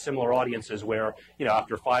it on similar audiences where, you know,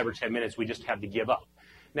 after 5 or 10 minutes we just had to give up.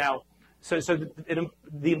 Now, so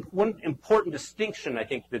the one important distinction I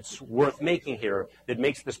think that's worth making here that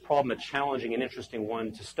makes this problem a challenging and interesting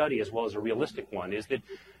one to study as well as a realistic one is that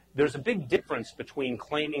there's a big difference between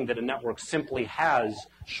claiming that a network simply has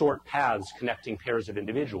short paths connecting pairs of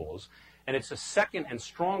individuals, and it's a second and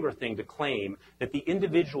stronger thing to claim that the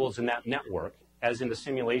individuals in that network, as in the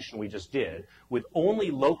simulation we just did, with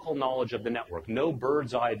only local knowledge of the network, no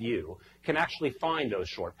bird's eye view, can actually find those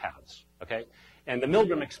short paths, okay? And the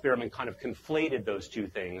Milgram experiment kind of conflated those two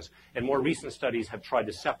things, and more recent studies have tried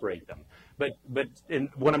to separate them. But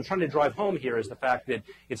what I'm trying to drive home here is the fact that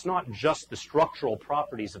it's not just the structural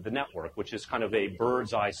properties of the network, which is kind of a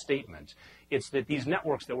bird's eye statement. It's that these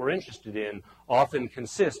networks that we're interested in often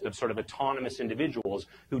consist of sort of autonomous individuals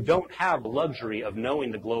who don't have the luxury of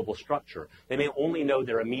knowing the global structure. They may only know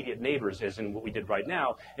their immediate neighbors, as in what we did right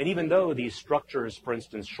now. And even though these structures, for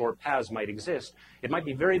instance, short paths might exist, it might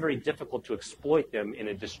be very, very difficult to exploit them in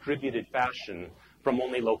a distributed fashion from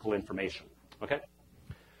only local information. Okay?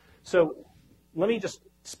 So let me just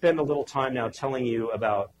spend a little time now telling you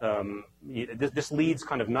about, this leads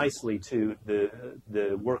kind of nicely to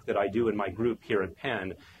the work that I do in my group here at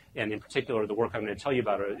Penn, and in particular the work I'm going to tell you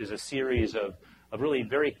about is a series of really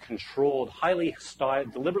very controlled,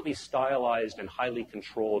 deliberately stylized and highly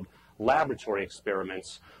controlled laboratory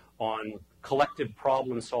experiments on collective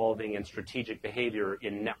problem solving and strategic behavior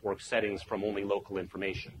in network settings from only local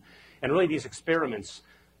information. And really these experiments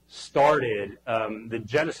started, the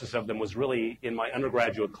genesis of them was really in my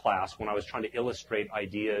undergraduate class when I was trying to illustrate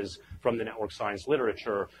ideas from the network science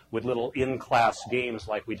literature with little in-class games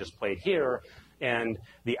like we just played here. And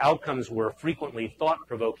the outcomes were frequently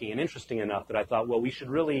thought-provoking and interesting enough that I thought, well, we should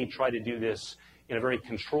really try to do this in a very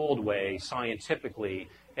controlled way, scientifically,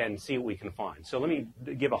 and see what we can find. So let me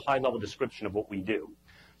give a high-level description of what we do.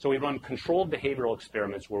 So we run controlled behavioral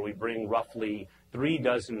experiments where we bring roughly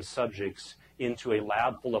 36 subjects into a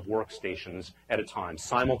lab full of workstations at a time,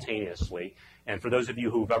 simultaneously. And for those of you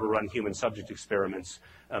who've ever run human subject experiments,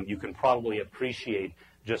 you can probably appreciate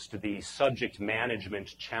just the subject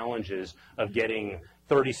management challenges of getting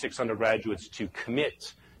 36 undergraduates to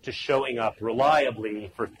commit to showing up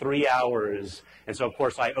reliably for 3 hours. And so, of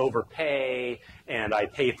course, I overpay, and I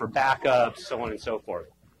pay for backups, so on and so forth.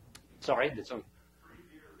 Sorry, did some...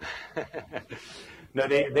 No,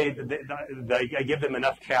 I give them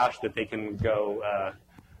enough cash that they can go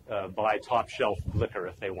buy top shelf liquor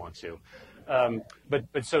if they want to.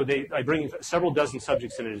 But so I bring several dozen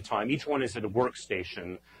subjects in at a time. Each one is at a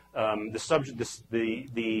workstation.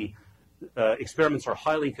 The experiments are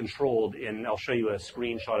highly controlled, and I'll show you a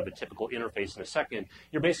screenshot of a typical interface in a second.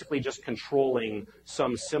 You're basically just controlling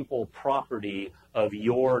some simple property of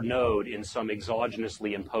your node in some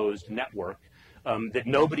exogenously imposed network that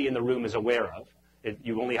nobody in the room is aware of.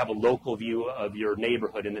 You only have a local view of your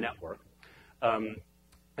neighborhood in the network.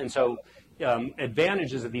 And so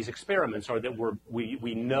advantages of these experiments are that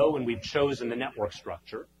we know and we've chosen the network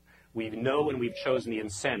structure. We know and we've chosen the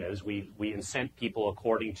incentives. We incent people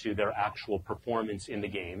according to their actual performance in the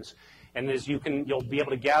games. And as you'll be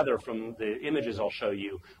able to gather from the images I'll show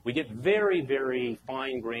you, we get very, very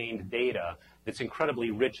fine-grained data that's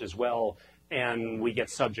incredibly rich as well. And we get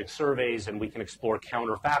subject surveys, and we can explore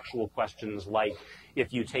counterfactual questions like,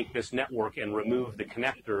 if you take this network and remove the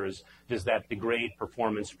connectors, does that degrade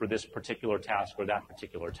performance for this particular task or that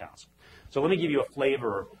particular task? So let me give you a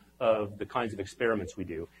flavor of the kinds of experiments we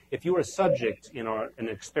do. If you were a subject in an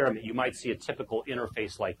experiment, you might see a typical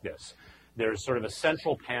interface like this. There's sort of a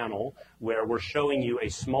central panel where we're showing you a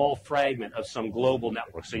small fragment of some global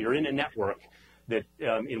network. So you're in a network that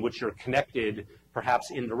in which you're connected,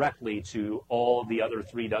 perhaps indirectly, to all the other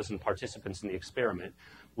 36 participants in the experiment.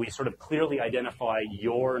 We sort of clearly identify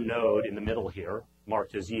your node in the middle here,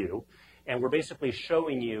 marked as you, and we're basically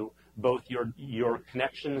showing you both your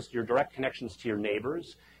connections, your direct connections to your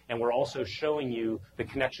neighbors, and we're also showing you the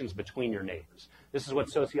connections between your neighbors. This is what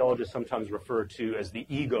sociologists sometimes refer to as the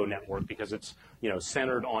ego network, because it's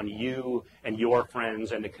centered on you and your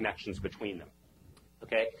friends and the connections between them.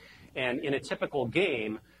 Okay, and in a typical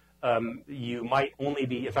game, you might only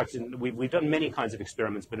be, in fact, we've done many kinds of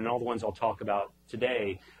experiments, but in all the ones I'll talk about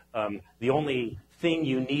today, the only thing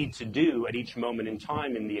you need to do at each moment in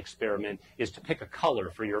time in the experiment is to pick a color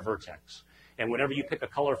for your vertex. And whenever you pick a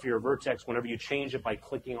color for your vertex, whenever you change it by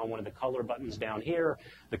clicking on one of the color buttons down here,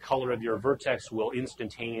 the color of your vertex will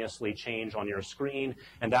instantaneously change on your screen,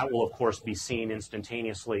 and that will, of course, be seen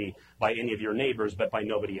instantaneously by any of your neighbors, but by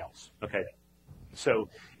nobody else. Okay? So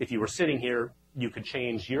if you were sitting here, you could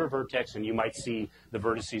change your vertex, and you might see the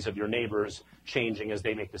vertices of your neighbors changing as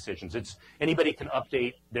they make decisions. Anybody can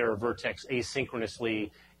update their vertex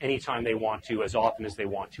asynchronously anytime they want to, as often as they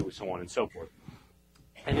want to, so on and so forth.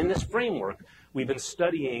 And in this framework, we've been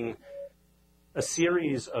studying a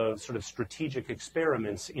series of sort of strategic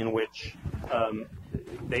experiments in which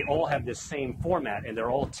they all have this same format, and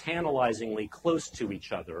they're all tantalizingly close to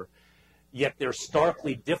each other, yet they're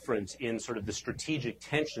starkly different in sort of the strategic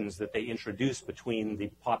tensions that they introduce between the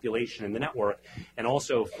population and the network, and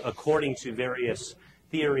also, according to various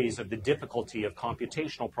theories of the difficulty of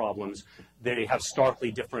computational problems, they have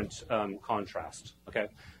starkly different contrasts. Okay?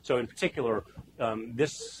 So in particular,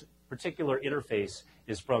 this particular interface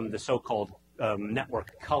is from the so-called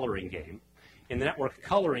network coloring game. In the network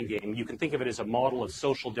coloring game, you can think of it as a model of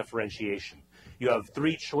social differentiation. You have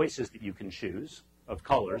 3 choices that you can choose of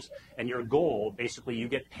colors, and your goal, basically, you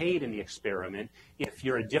get paid in the experiment if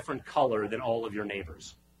you're a different color than all of your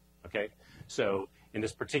neighbors. Okay? So in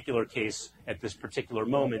this particular case, at this particular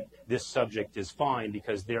moment, this subject is fine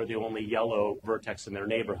because they're the only yellow vertex in their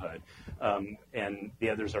neighborhood, and the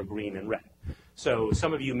others are green and red. So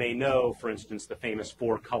some of you may know, for instance, the famous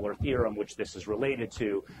 4-color theorem, which this is related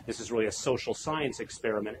to. This is really a social science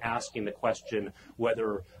experiment asking the question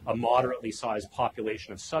whether a moderately sized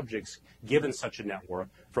population of subjects, given such a network,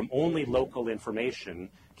 from only local information,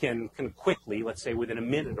 can quickly, let's say within a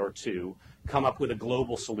minute or two, come up with a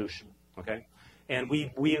global solution. Okay? And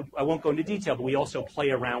I won't go into detail, but we also play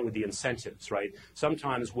around with the incentives, right?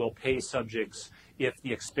 Sometimes we'll pay subjects if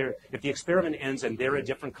the experiment ends and they're a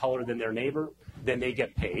different color than their neighbor, then they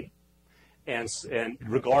get paid, and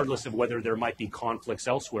regardless of whether there might be conflicts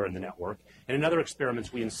elsewhere in the network. And in other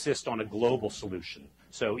experiments, we insist on a global solution.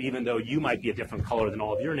 So even though you might be a different color than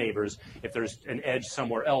all of your neighbors, if there's an edge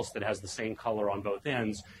somewhere else that has the same color on both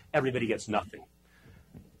ends, everybody gets nothing.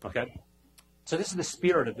 Okay? So this is the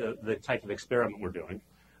spirit of the type of experiment we're doing.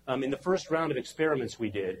 In the first round of experiments we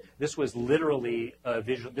did, this is literally a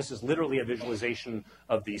visualization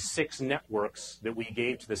of the 6 networks that we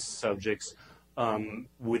gave to the subjects,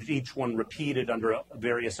 with each one repeated under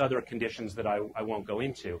various other conditions that I won't go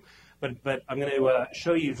into. But I'm going to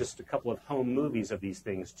show you just a couple of home movies of these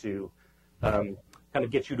things to kind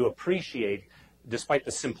of get you to appreciate, despite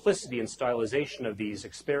the simplicity and stylization of these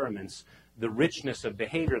experiments, the richness of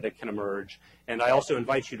behavior that can emerge. And I also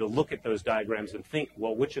invite you to look at those diagrams and think,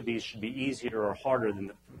 well, which of these should be easier or harder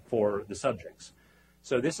for the subjects?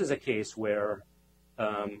 So this is a case where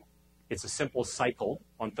It's a simple cycle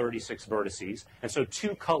on 36 vertices, and so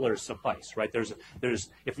 2 colors suffice, right?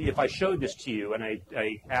 If I showed this to you and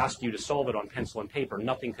I asked you to solve it on pencil and paper,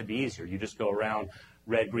 nothing could be easier. You just go around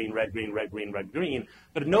red, green, red, green, red, green, red, green,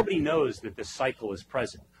 but nobody knows that this cycle is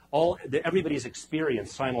present. Everybody's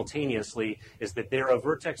experience simultaneously is that they're a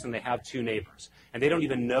vertex and they have 2 neighbors, and they don't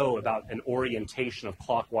even know about an orientation of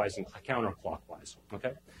clockwise and counterclockwise,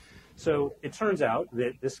 okay? So it turns out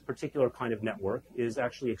that this particular kind of network is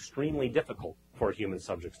actually extremely difficult for human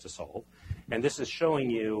subjects to solve. And this is showing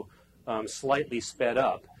you, slightly sped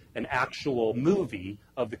up, an actual movie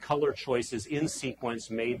of the color choices in sequence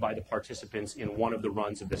made by the participants in one of the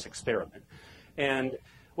runs of this experiment. And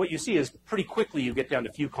what you see is pretty quickly you get down to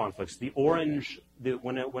a few conflicts. The orange,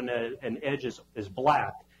 when an edge is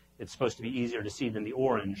black, it's supposed to be easier to see than the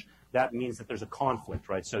orange. That means that there's a conflict,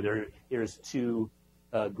 right? So there's 2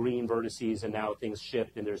 green vertices, and now things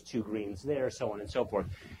shift, and there's 2 greens there, so on and so forth.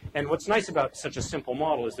 And what's nice about such a simple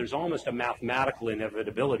model is there's almost a mathematical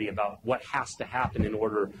inevitability about what has to happen in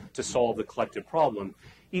order to solve the collective problem.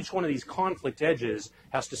 Each one of these conflict edges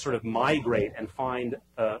has to sort of migrate and find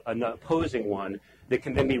an opposing one that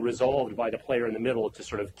can then be resolved by the player in the middle to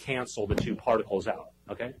sort of cancel the 2 particles out,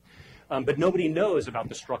 okay? But nobody knows about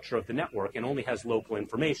the structure of the network and only has local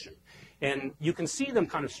information. And you can see them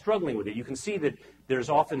kind of struggling with it. You can see that there's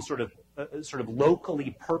often sort of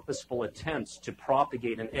locally purposeful attempts to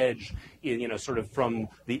propagate an edge, sort of from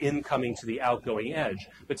the incoming to the outgoing edge.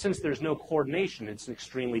 But since there's no coordination, it's an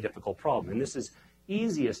extremely difficult problem. And this is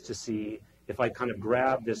easiest to see if I kind of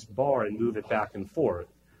grab this bar and move it back and forth,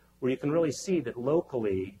 where you can really see that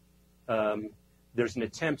locally there's an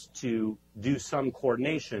attempt to do some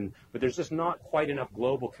coordination, but there's just not quite enough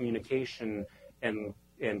global communication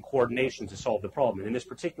and coordination to solve the problem. And in this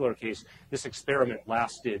particular case, this experiment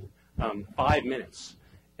lasted 5 minutes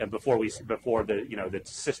before the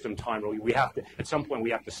system timer. We have to, at some point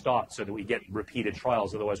we have to stop so that we get repeated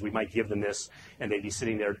trials. Otherwise, we might give them this and they'd be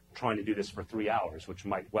sitting there trying to do this for 3 hours, which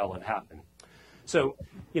might well have happened. So,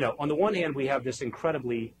 on the one hand, we have this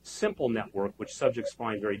incredibly simple network, which subjects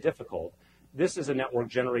find very difficult. This is a network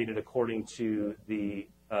generated according to the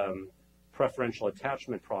preferential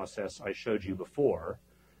attachment process I showed you before,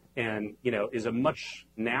 and is a much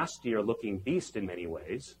nastier looking beast in many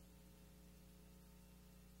ways.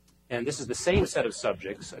 And this is the same set of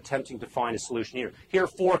subjects attempting to find a solution here. Here,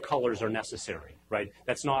 4 colors are necessary, right?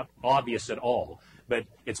 That's not obvious at all, but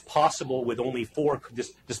it's possible with only 4,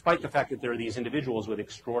 despite the fact that there are these individuals with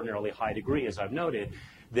extraordinarily high degree, as I've noted,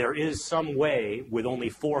 there is some way with only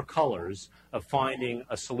 4 colors of finding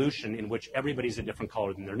a solution in which everybody's a different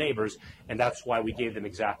color than their neighbors, and that's why we gave them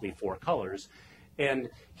exactly 4 colors. And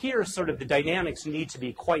here, sort of the dynamics need to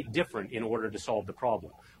be quite different in order to solve the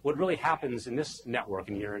problem. What really happens in this network,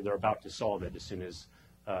 and they're about to solve it as soon as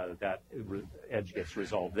that edge gets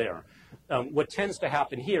resolved there. What tends to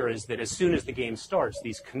happen here is that as soon as the game starts,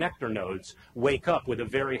 these connector nodes wake up with a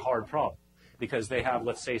very hard problem because they have,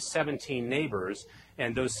 let's say, 17 neighbors,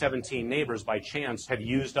 and those 17 neighbors, by chance, have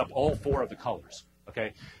used up all 4 of the colors.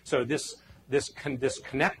 Okay, so this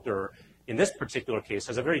connector, in this particular case,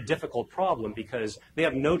 has a very difficult problem because they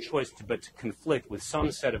have no choice but to conflict with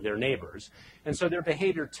some set of their neighbors. And so their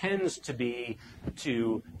behavior tends to be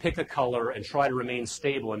to pick a color and try to remain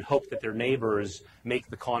stable and hope that their neighbors make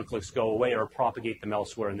the conflicts go away or propagate them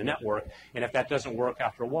elsewhere in the network. And if that doesn't work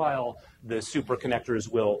after a while, the superconnectors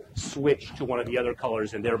will switch to one of the other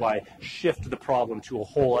colors and thereby shift the problem to a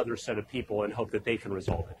whole other set of people and hope that they can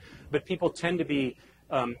resolve it. But people tend to be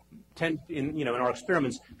in our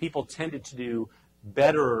experiments, people tended to do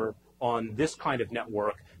better on this kind of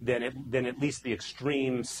network than at least the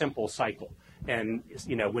extreme simple cycle. And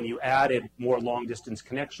when you added more long-distance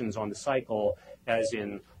connections on the cycle, as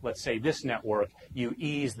in, let's say, this network, you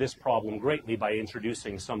ease this problem greatly by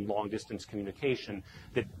introducing some long-distance communication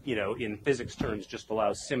that, in physics terms, just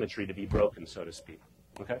allows symmetry to be broken, so to speak.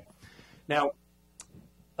 Okay. Now,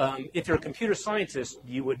 if you're a computer scientist,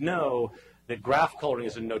 you would know that graph coloring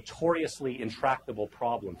is a notoriously intractable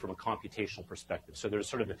problem from a computational perspective. So there's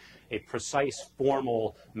sort of a precise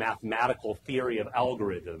formal mathematical theory of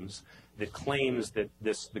algorithms that claims that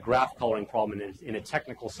the graph coloring problem in a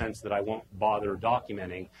technical sense that I won't bother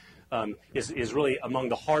documenting is really among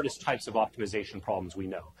the hardest types of optimization problems we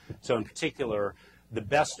know. So in particular, the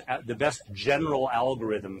best general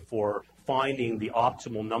algorithm for finding the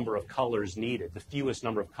optimal number of colors needed, the fewest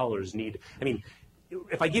number of colors needed. I mean,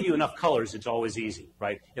 if I give you enough colors, it's always easy,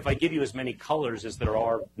 right? If I give you as many colors as there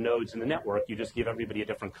are nodes in the network, you just give everybody a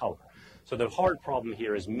different color. So the hard problem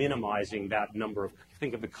here is minimizing that number of,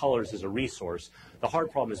 think of the colors as a resource. The hard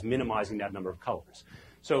problem is minimizing that number of colors.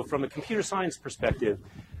 So from a computer science perspective,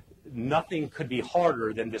 nothing could be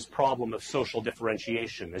harder than this problem of social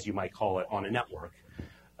differentiation, as you might call it, on a network.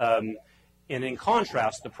 And in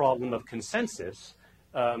contrast, the problem of consensus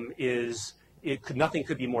nothing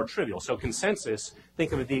could be more trivial. So consensus,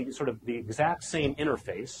 think of it the sort of the exact same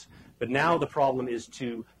interface, but now the problem is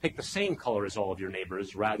to pick the same color as all of your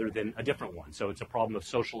neighbors rather than a different one. So it's a problem of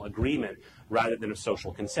social agreement rather than of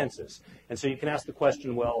social consensus. And so you can ask the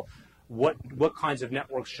question, well, what kinds of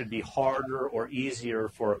networks should be harder or easier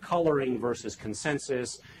for coloring versus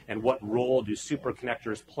consensus, and what role do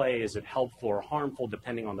superconnectors play? Is it helpful or harmful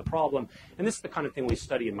depending on the problem? And this is the kind of thing we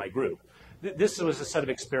study in my group. This was a set of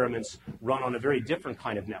experiments run on a very different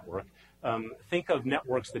kind of network. Think of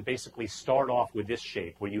networks that basically start off with this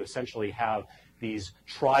shape, where you essentially have these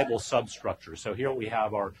tribal substructures. So here we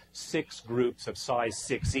have our 6 groups of size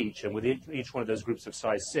 6 each, and within each one of those groups of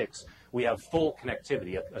size 6, we have full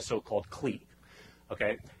connectivity, a so-called clique.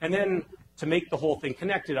 Okay? And then to make the whole thing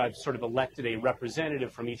connected, I've sort of elected a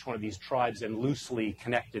representative from each one of these tribes and loosely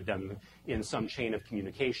connected them in some chain of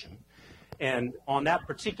communication. And on that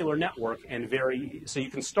particular network, so you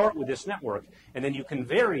can start with this network, and then you can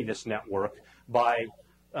vary this network by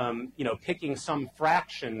picking some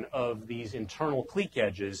fraction of these internal clique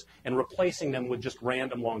edges and replacing them with just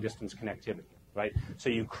random long-distance connectivity, right? So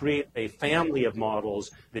you create a family of models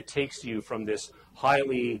that takes you from this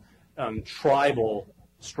highly tribal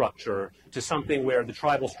structure to something where the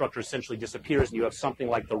tribal structure essentially disappears, and you have something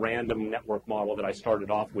like the random network model that I started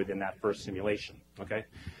off with in that first simulation, okay?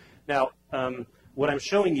 Now, what I'm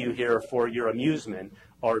showing you here for your amusement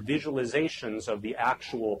are visualizations of the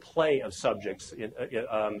actual play of subjects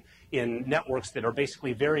in networks that are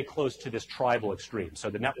basically very close to this tribal extreme.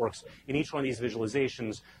 So the networks, in each one of these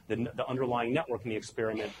visualizations, the underlying network in the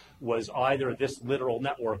experiment was either this literal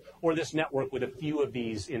network or this network with a few of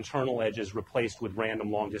these internal edges replaced with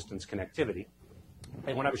random long-distance connectivity.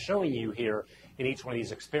 And what I was showing you here in each one of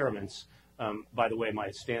these experiments, by the way, my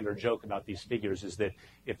standard joke about these figures is that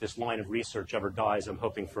if this line of research ever dies, I'm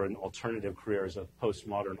hoping for an alternative career as a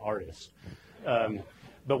postmodern artist.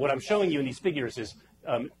 But what I'm showing you in these figures is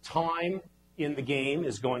time in the game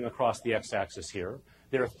is going across the x-axis here.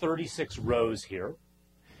 There are 36 rows here.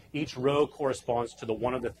 Each row corresponds to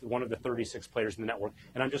one of the 36 players in the network.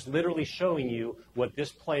 And I'm just literally showing you what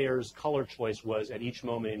this player's color choice was at each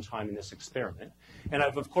moment in time in this experiment. And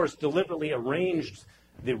I've, of course, deliberately arranged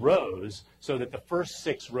the rows so that the first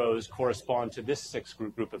 6 rows correspond to this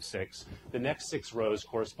group of 6. The next 6 rows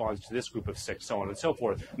corresponds to this group of 6, so on and so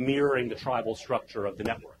forth, mirroring the tribal structure of the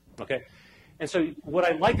network. Okay? And so what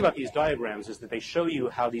I like about these diagrams is that they show you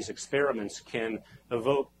how these experiments can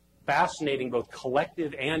evoke fascinating both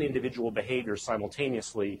collective and individual behaviors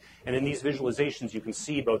simultaneously. And in these visualizations, you can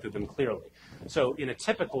see both of them clearly. So in a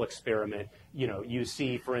typical experiment, you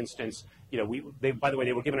see, for instance, by the way,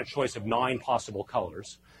 they were given a choice of 9 possible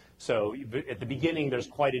colors. So at the beginning, there's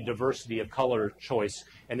quite a diversity of color choice,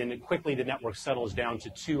 and then quickly the network settles down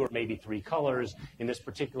to 2 or maybe 3 colors. In this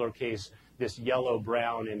particular case, this yellow,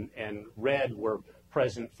 brown, and red were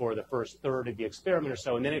present for the first third of the experiment or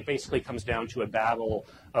so, and then it basically comes down to a battle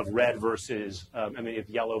of red versus, of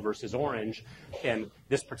yellow versus orange, and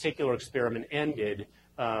this particular experiment ended.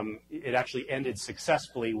 It actually ended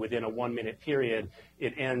successfully within a 1-minute period.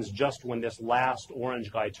 It ends just when this last orange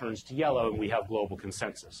guy turns to yellow, and we have global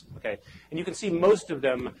consensus. Okay, and you can see most of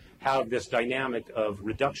them have this dynamic of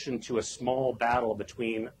reduction to a small battle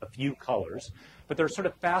between a few colors, but there are sort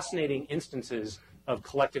of fascinating instances of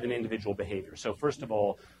collective and individual behavior. So first of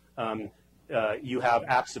all, you have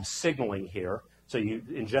acts of signaling here. So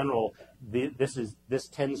in general, this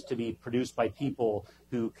tends to be produced by people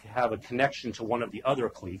who have a connection to one of the other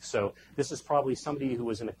cliques. So this is probably somebody who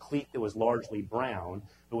was in a clique that was largely brown,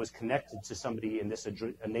 who was connected to somebody in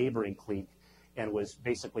a neighboring clique, and was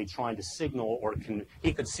basically trying to signal, or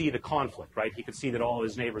he could see the conflict, right? He could see that all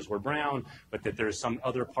his neighbors were brown, but that there's some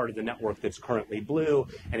other part of the network that's currently blue,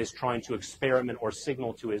 and is trying to experiment or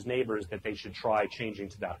signal to his neighbors that they should try changing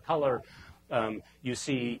to that color. You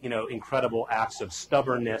see, incredible acts of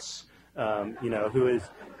stubbornness. Who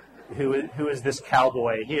is this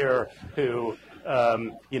cowboy here who,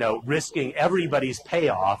 risking everybody's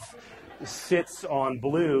payoff, sits on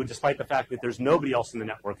blue despite the fact that there's nobody else in the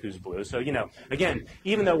network who's blue. So, again,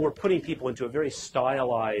 even though we're putting people into a very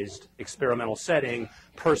stylized experimental setting,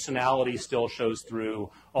 personality still shows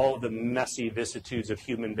through. All of the messy vicissitudes of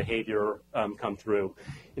human behavior come through.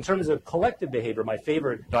 In terms of collective behavior, my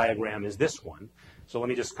favorite diagram is this one. So let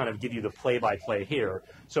me just kind of give you the play-by-play here.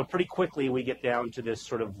 So pretty quickly we get down to this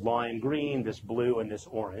sort of lime green, this blue, and this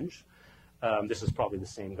orange. This is probably the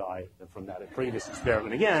same guy from that previous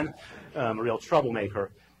experiment again, a real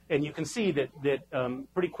troublemaker. And you can see that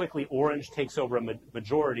pretty quickly orange takes over a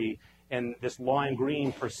majority, and this lime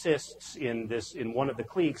green persists in one of the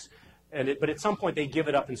cliques. But at some point they give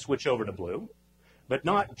it up and switch over to blue, but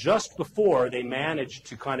not just before they manage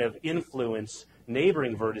to kind of influence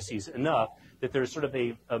neighboring vertices enough that there's sort of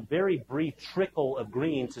a very brief trickle of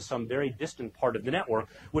green to some very distant part of the network,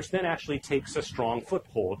 which then actually takes a strong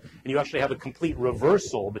foothold. And you actually have a complete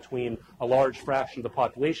reversal between a large fraction of the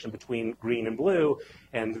population between green and blue,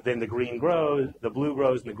 and then the green grows, the blue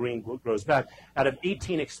grows, and the green grows back. Out of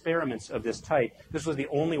 18 experiments of this type, this was the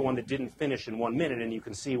only one that didn't finish in 1 minute, and you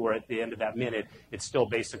can see where at the end of that minute, it's still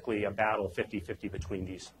basically a battle 50-50 between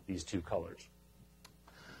these two colors.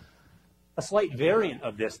 A slight variant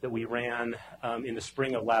of this that we ran in the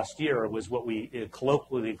spring of last year was what we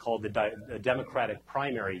colloquially called the Democratic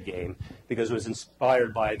primary game, because it was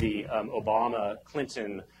inspired by the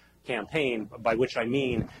Obama-Clinton campaign, by which I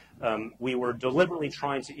mean we were deliberately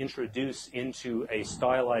trying to introduce into a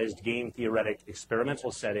stylized game theoretic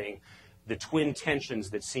experimental setting the twin tensions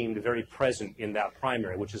that seemed very present in that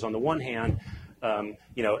primary, which is on the one hand,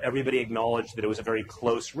 everybody acknowledged that it was a very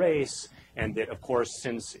close race, and that, of course,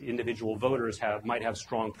 since individual voters might have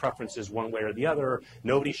strong preferences one way or the other,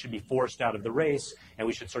 nobody should be forced out of the race, and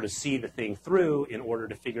we should sort of see the thing through in order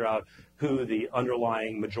to figure out who the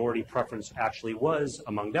underlying majority preference actually was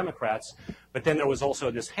among Democrats. But then there was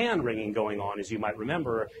also this hand-wringing going on, as you might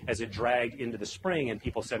remember, as it dragged into the spring, and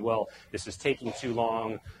people said, well, this is taking too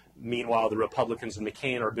long. Meanwhile, the Republicans and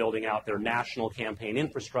McCain are building out their national campaign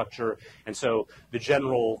infrastructure. And so the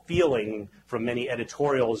general feeling from many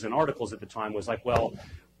editorials and articles at the time was like, well,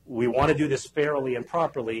 we want to do this fairly and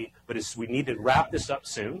properly, but we need to wrap this up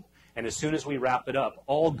soon. And as soon as we wrap it up,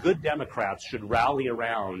 all good Democrats should rally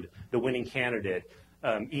around the winning candidate,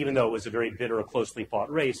 even though it was a very bitter or closely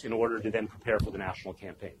fought race, in order to then prepare for the national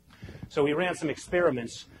campaign. So we ran some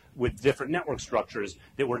experiments with different network structures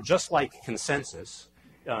that were just like consensus.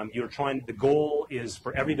 The goal is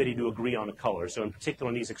for everybody to agree on a color. So in particular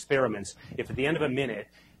in these experiments, if at the end of a minute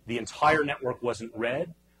the entire network wasn't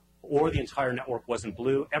red or the entire network wasn't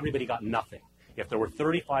blue, everybody got nothing. If there were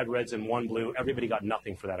 35 reds and 1 blue, everybody got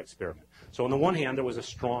nothing for that experiment. So on the one hand, there was a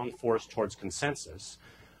strong force towards consensus.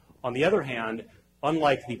 On the other hand,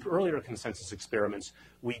 unlike the earlier consensus experiments,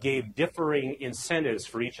 we gave differing incentives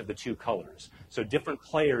for each of the two colors. So different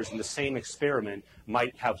players in the same experiment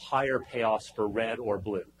might have higher payoffs for red or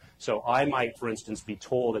blue. So I might, for instance, be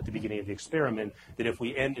told at the beginning of the experiment that if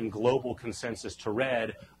we end in global consensus to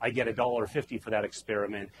red, I get $1.50 for that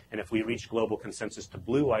experiment, and if we reach global consensus to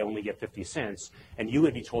blue, I only get 50 cents, and you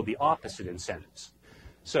would be told the opposite incentives.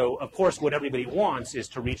 So, of course, what everybody wants is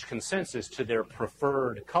to reach consensus to their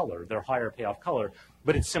preferred color, their higher payoff color,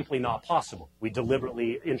 but it's simply not possible. We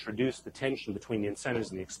deliberately introduced the tension between the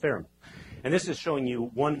incentives and the experiment. And this is showing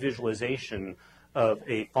you one visualization of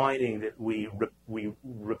a finding that we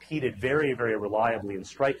repeated very, very reliably and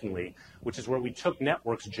strikingly, which is where we took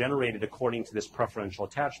networks generated according to this preferential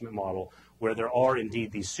attachment model, where there are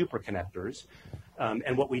indeed these superconnectors.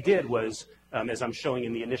 And what we did was, as I'm showing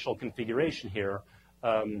in the initial configuration here,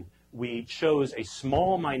 we chose a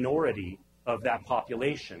small minority of that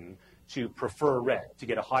population to prefer red, to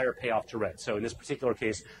get a higher payoff to red. So in this particular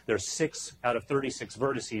case, there's 6 out of 36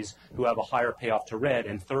 vertices who have a higher payoff to red,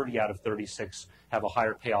 and 30 out of 36 have a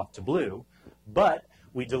higher payoff to blue. But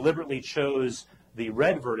we deliberately chose the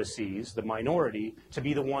red vertices, the minority, to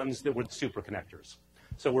be the ones that were the superconnectors.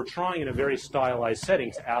 So we're trying in a very stylized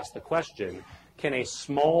setting to ask the question, can a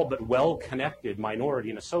small but well-connected minority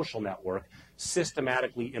in a social network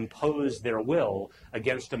systematically impose their will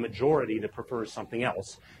against a majority that prefers something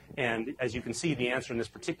else? And as you can see, the answer in this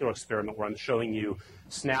particular experiment, where I'm showing you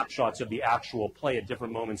snapshots of the actual play at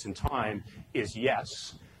different moments in time, is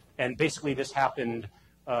yes. And basically this happened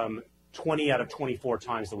 20 out of 24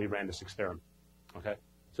 times that we ran this experiment. Okay?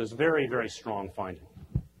 So it's a very, very strong finding.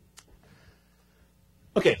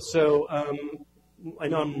 Okay, so I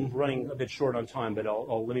know I'm running a bit short on time, but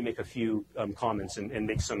let me make a few comments and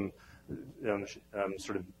make some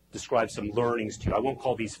sort of describe some learnings to you. I won't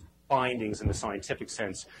call these findings in the scientific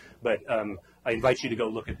sense, but I invite you to go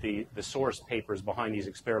look at the source papers behind these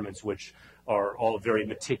experiments, which are all very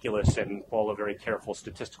meticulous and follow very careful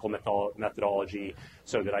statistical methodology,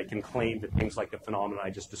 so that I can claim that things like the phenomena I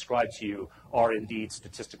just described to you are indeed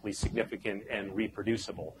statistically significant and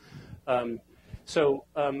reproducible. So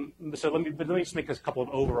let me just make a couple of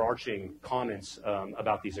overarching comments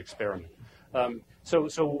about these experiments. And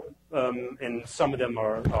some of them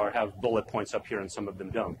have bullet points up here, and some of them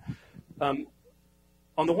don't.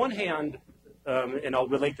 On the one hand, and I'll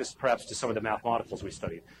relate this perhaps to some of the mathematicals we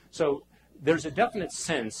studied. So there's a definite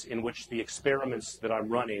sense in which the experiments that I'm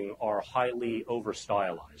running are highly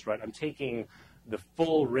over-stylized, right? I'm taking the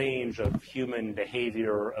full range of human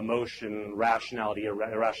behavior, emotion, rationality, or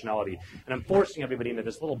irrationality, and I'm forcing everybody into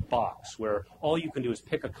this little box where all you can do is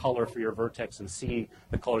pick a color for your vertex and see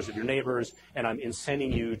the colors of your neighbors, and I'm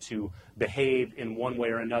incenting you to behave in one way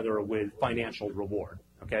or another with financial reward,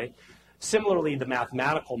 okay? Similarly, the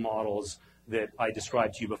mathematical models that I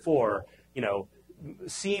described to you before,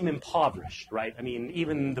 seem impoverished, right? I mean,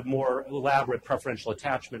 even the more elaborate preferential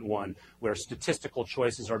attachment one, where statistical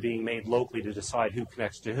choices are being made locally to decide who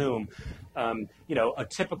connects to whom, a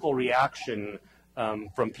typical reaction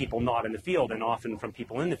from people not in the field, and often from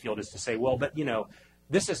people in the field, is to say, well, but,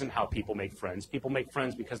 this isn't how people make friends. People make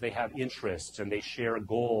friends because they have interests and they share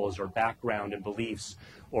goals or background and beliefs,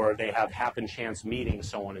 or they have happen chance meetings,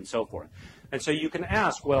 so on and so forth. And so you can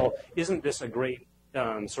ask, well, isn't this a great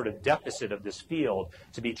sort of deficit of this field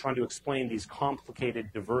to be trying to explain these complicated,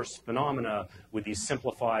 diverse phenomena with these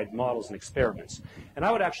simplified models and experiments? And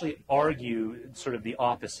I would actually argue sort of the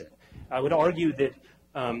opposite. I would argue that,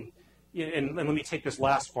 and let me take this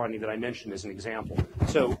last finding that I mentioned as an example.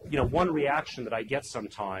 So, one reaction that I get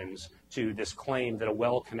sometimes to this claim that a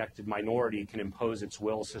well-connected minority can impose its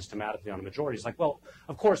will systematically on a majority is like, well,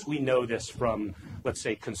 of course we know this from, let's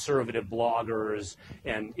say, conservative bloggers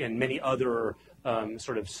and many other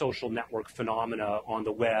sort of social network phenomena on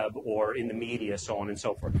the web or in the media, so on and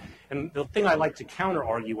so forth. And the thing I like to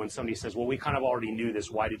counter-argue when somebody says, well, we kind of already knew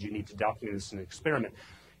this, why did you need to document this in an experiment,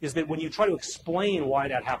 is that when you try to explain why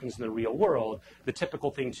that happens in the real world, the typical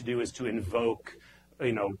thing to do is to invoke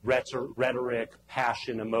rhetoric,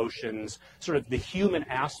 passion, emotions, sort of the human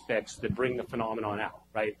aspects that bring the phenomenon out,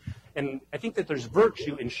 right? And I think that there's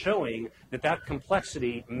virtue in showing that that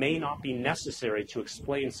complexity may not be necessary to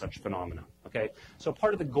explain such phenomena, okay? So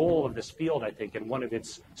part of the goal of this field, I think, and one of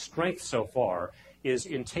its strengths so far, is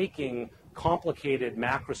in taking complicated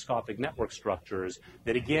macroscopic network structures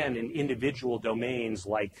that, again, in individual domains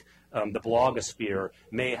like the blogosphere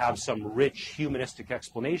may have some rich humanistic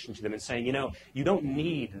explanation to them, and saying, you don't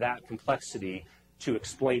need that complexity to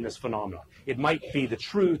explain this phenomenon. It might be the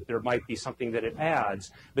truth, there might be something that it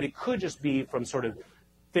adds, but it could just be from sort of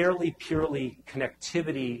fairly purely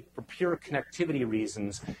connectivity, for pure connectivity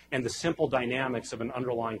reasons, and the simple dynamics of an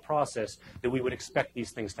underlying process that we would expect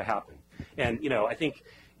these things to happen. And, I think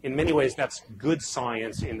in many ways that's good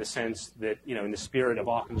science, in the sense that, in the spirit of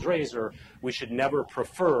Occam's razor, we should never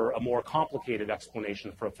prefer a more complicated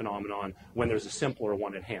explanation for a phenomenon when there's a simpler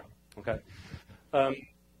one at hand, okay?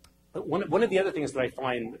 But one of the other things that I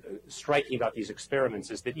find striking about these experiments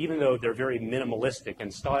is that even though they're very minimalistic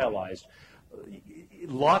and stylized,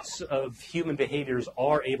 lots of human behaviors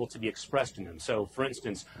are able to be expressed in them. So, for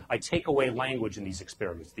instance, I take away language in these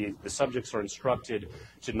experiments. The subjects are instructed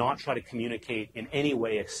to not try to communicate in any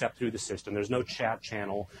way except through the system. There's no chat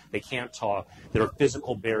channel. They can't talk. There are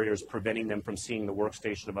physical barriers preventing them from seeing the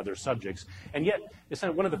workstation of other subjects. And yet, it's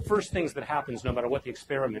one of the first things that happens, no matter what the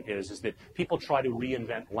experiment is that people try to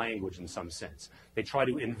reinvent language in some sense. They try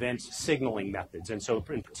to invent signaling methods. And so,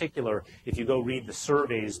 in particular, if you go read the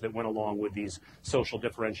surveys that went along with these social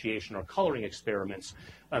differentiation or coloring experiments,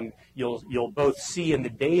 you'll both see in the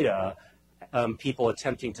data people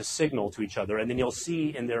attempting to signal to each other, and then you'll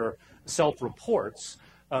see in their self-reports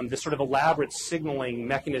the sort of elaborate signaling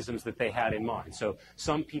mechanisms that they had in mind. So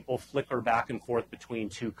some people flicker back and forth between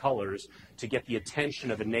two colors to get the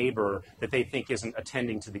attention of a neighbor that they think isn't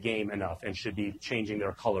attending to the game enough and should be changing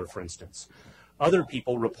their color, for instance. Other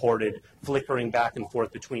people reported flickering back and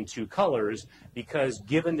forth between two colors because,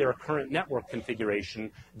 given their current network configuration,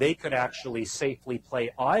 they could actually safely play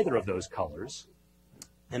either of those colors.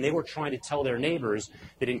 And they were trying to tell their neighbors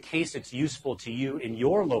that in case it's useful to you in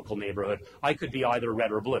your local neighborhood, I could be either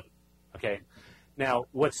red or blue, okay? Now,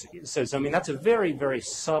 that's a very, very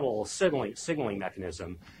subtle signaling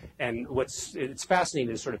mechanism. And it's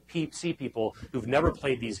fascinating to sort of see people who've never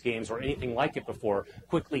played these games or anything like it before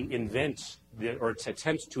quickly invent or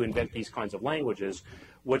attempt to invent these kinds of languages.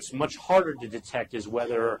 What's much harder to detect is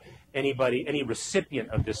whether any recipient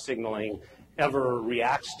of this signaling ever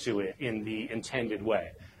reacts to it in the intended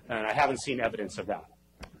way. And I haven't seen evidence of that.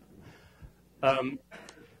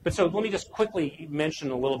 But so let me just quickly mention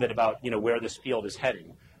a little bit about where this field is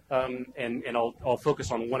heading. And I'll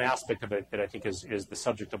focus on one aspect of it that I think is the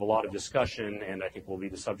subject of a lot of discussion, and I think will be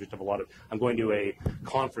the subject of I'm going to a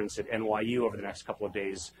conference at NYU over the next couple of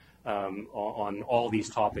days on all these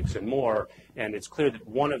topics and more, and it's clear that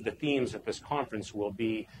one of the themes at this conference will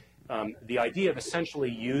be the idea of essentially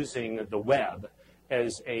using the web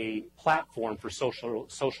as a platform for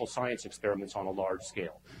social science experiments on a large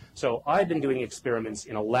scale. So I've been doing experiments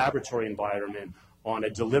in a laboratory environment on a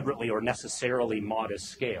deliberately or necessarily modest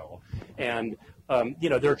scale. And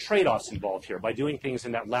there are trade-offs involved here. By doing things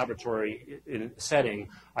in that laboratory setting,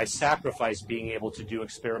 I sacrifice being able to do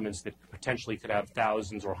experiments that potentially could have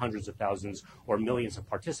thousands or hundreds of thousands or millions of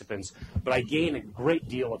participants, but I gain a great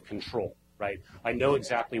deal of control. Right? I know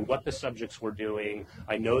exactly what the subjects were doing.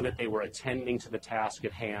 I know that they were attending to the task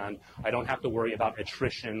at hand. I don't have to worry about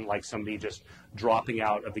attrition, like somebody just dropping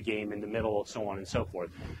out of the game in the middle, so on and so forth.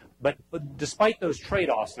 But despite those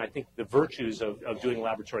trade-offs, and I think the virtues of doing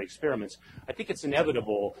laboratory experiments, I think it's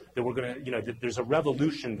inevitable that we're going to, that there's a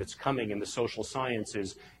revolution that's coming in the social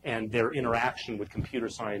sciences and their interaction with computer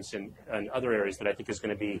science and other areas that I think is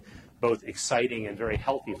going to be both exciting and very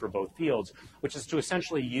healthy for both fields, which is to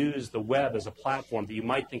essentially use the web as a platform that you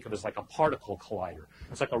might think of as like a particle collider.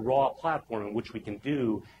 It's like a raw platform in which we can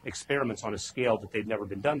do experiments on a scale that they've never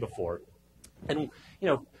been done before. And,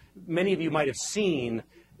 many of you might have seen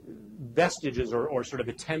vestiges or sort of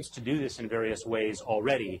attempts to do this in various ways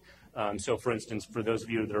already. So, for instance, for those of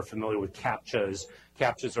you that are familiar with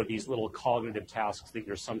CAPTCHAs are these little cognitive tasks that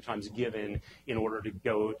you're sometimes given in order to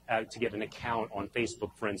go to get an account on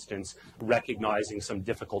Facebook, for instance, recognizing some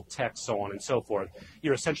difficult text, so on and so forth.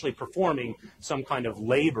 You're essentially performing some kind of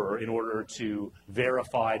labor in order to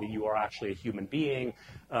verify that you are actually a human being.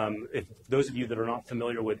 If those of you that are not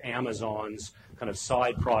familiar with Amazon's kind of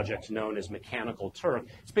side project known as Mechanical Turk,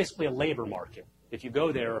 it's basically a labor market. If you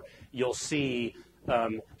go there, you'll see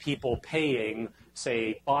people paying,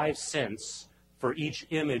 say, 5 cents for each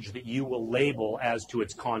image that you will label as to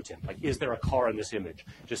its content. Like, is there a car in this image?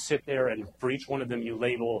 Just sit there, and for each one of them you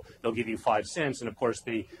label, they'll give you 5 cents. And, of course,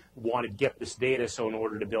 they want to get this data, so in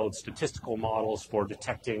order to build statistical models for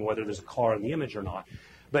detecting whether there's a car in the image or not.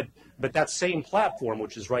 But that same platform,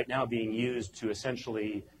 which is right now being used to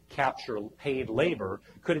essentially capture paid labor,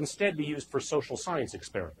 could instead be used for social science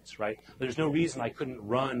experiments, right? There's no reason I couldn't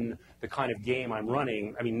run the kind of game I'm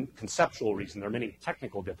running. I mean, conceptual reason. There are many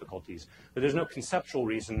technical difficulties, but there's no conceptual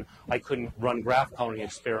reason I couldn't run graph coloring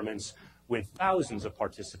experiments with thousands of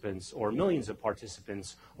participants or millions of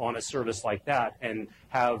participants on a service like that and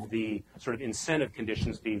have the sort of incentive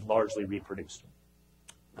conditions be largely reproduced.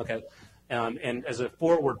 Okay, and as a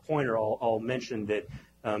forward pointer, I'll mention that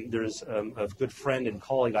there's a good friend and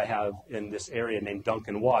colleague I have in this area named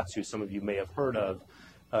Duncan Watts, who some of you may have heard of,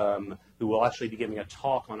 who will actually be giving a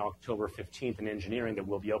talk on October 15th in engineering that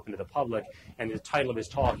will be open to the public. And the title of his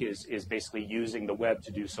talk is basically using the web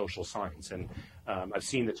to do social science. And I've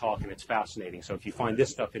seen the talk, and it's fascinating. So if you find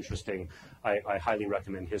this stuff interesting, I highly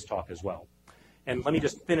recommend his talk as well. And let me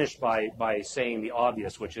just finish by saying the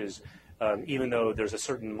obvious, which is even though there's a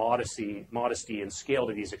certain modesty and scale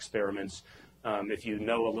to these experiments, if you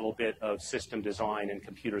know a little bit of system design and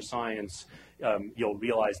computer science, you'll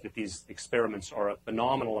realize that these experiments are a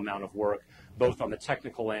phenomenal amount of work, both on the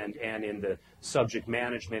technical end and in the subject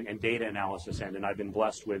management and data analysis end. And I've been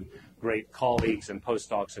blessed with great colleagues and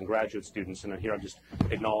postdocs and graduate students. And here I'm just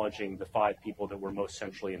acknowledging the 5 people that were most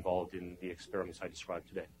centrally involved in the experiments I described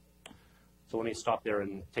today. So let me stop there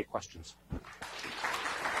and take questions.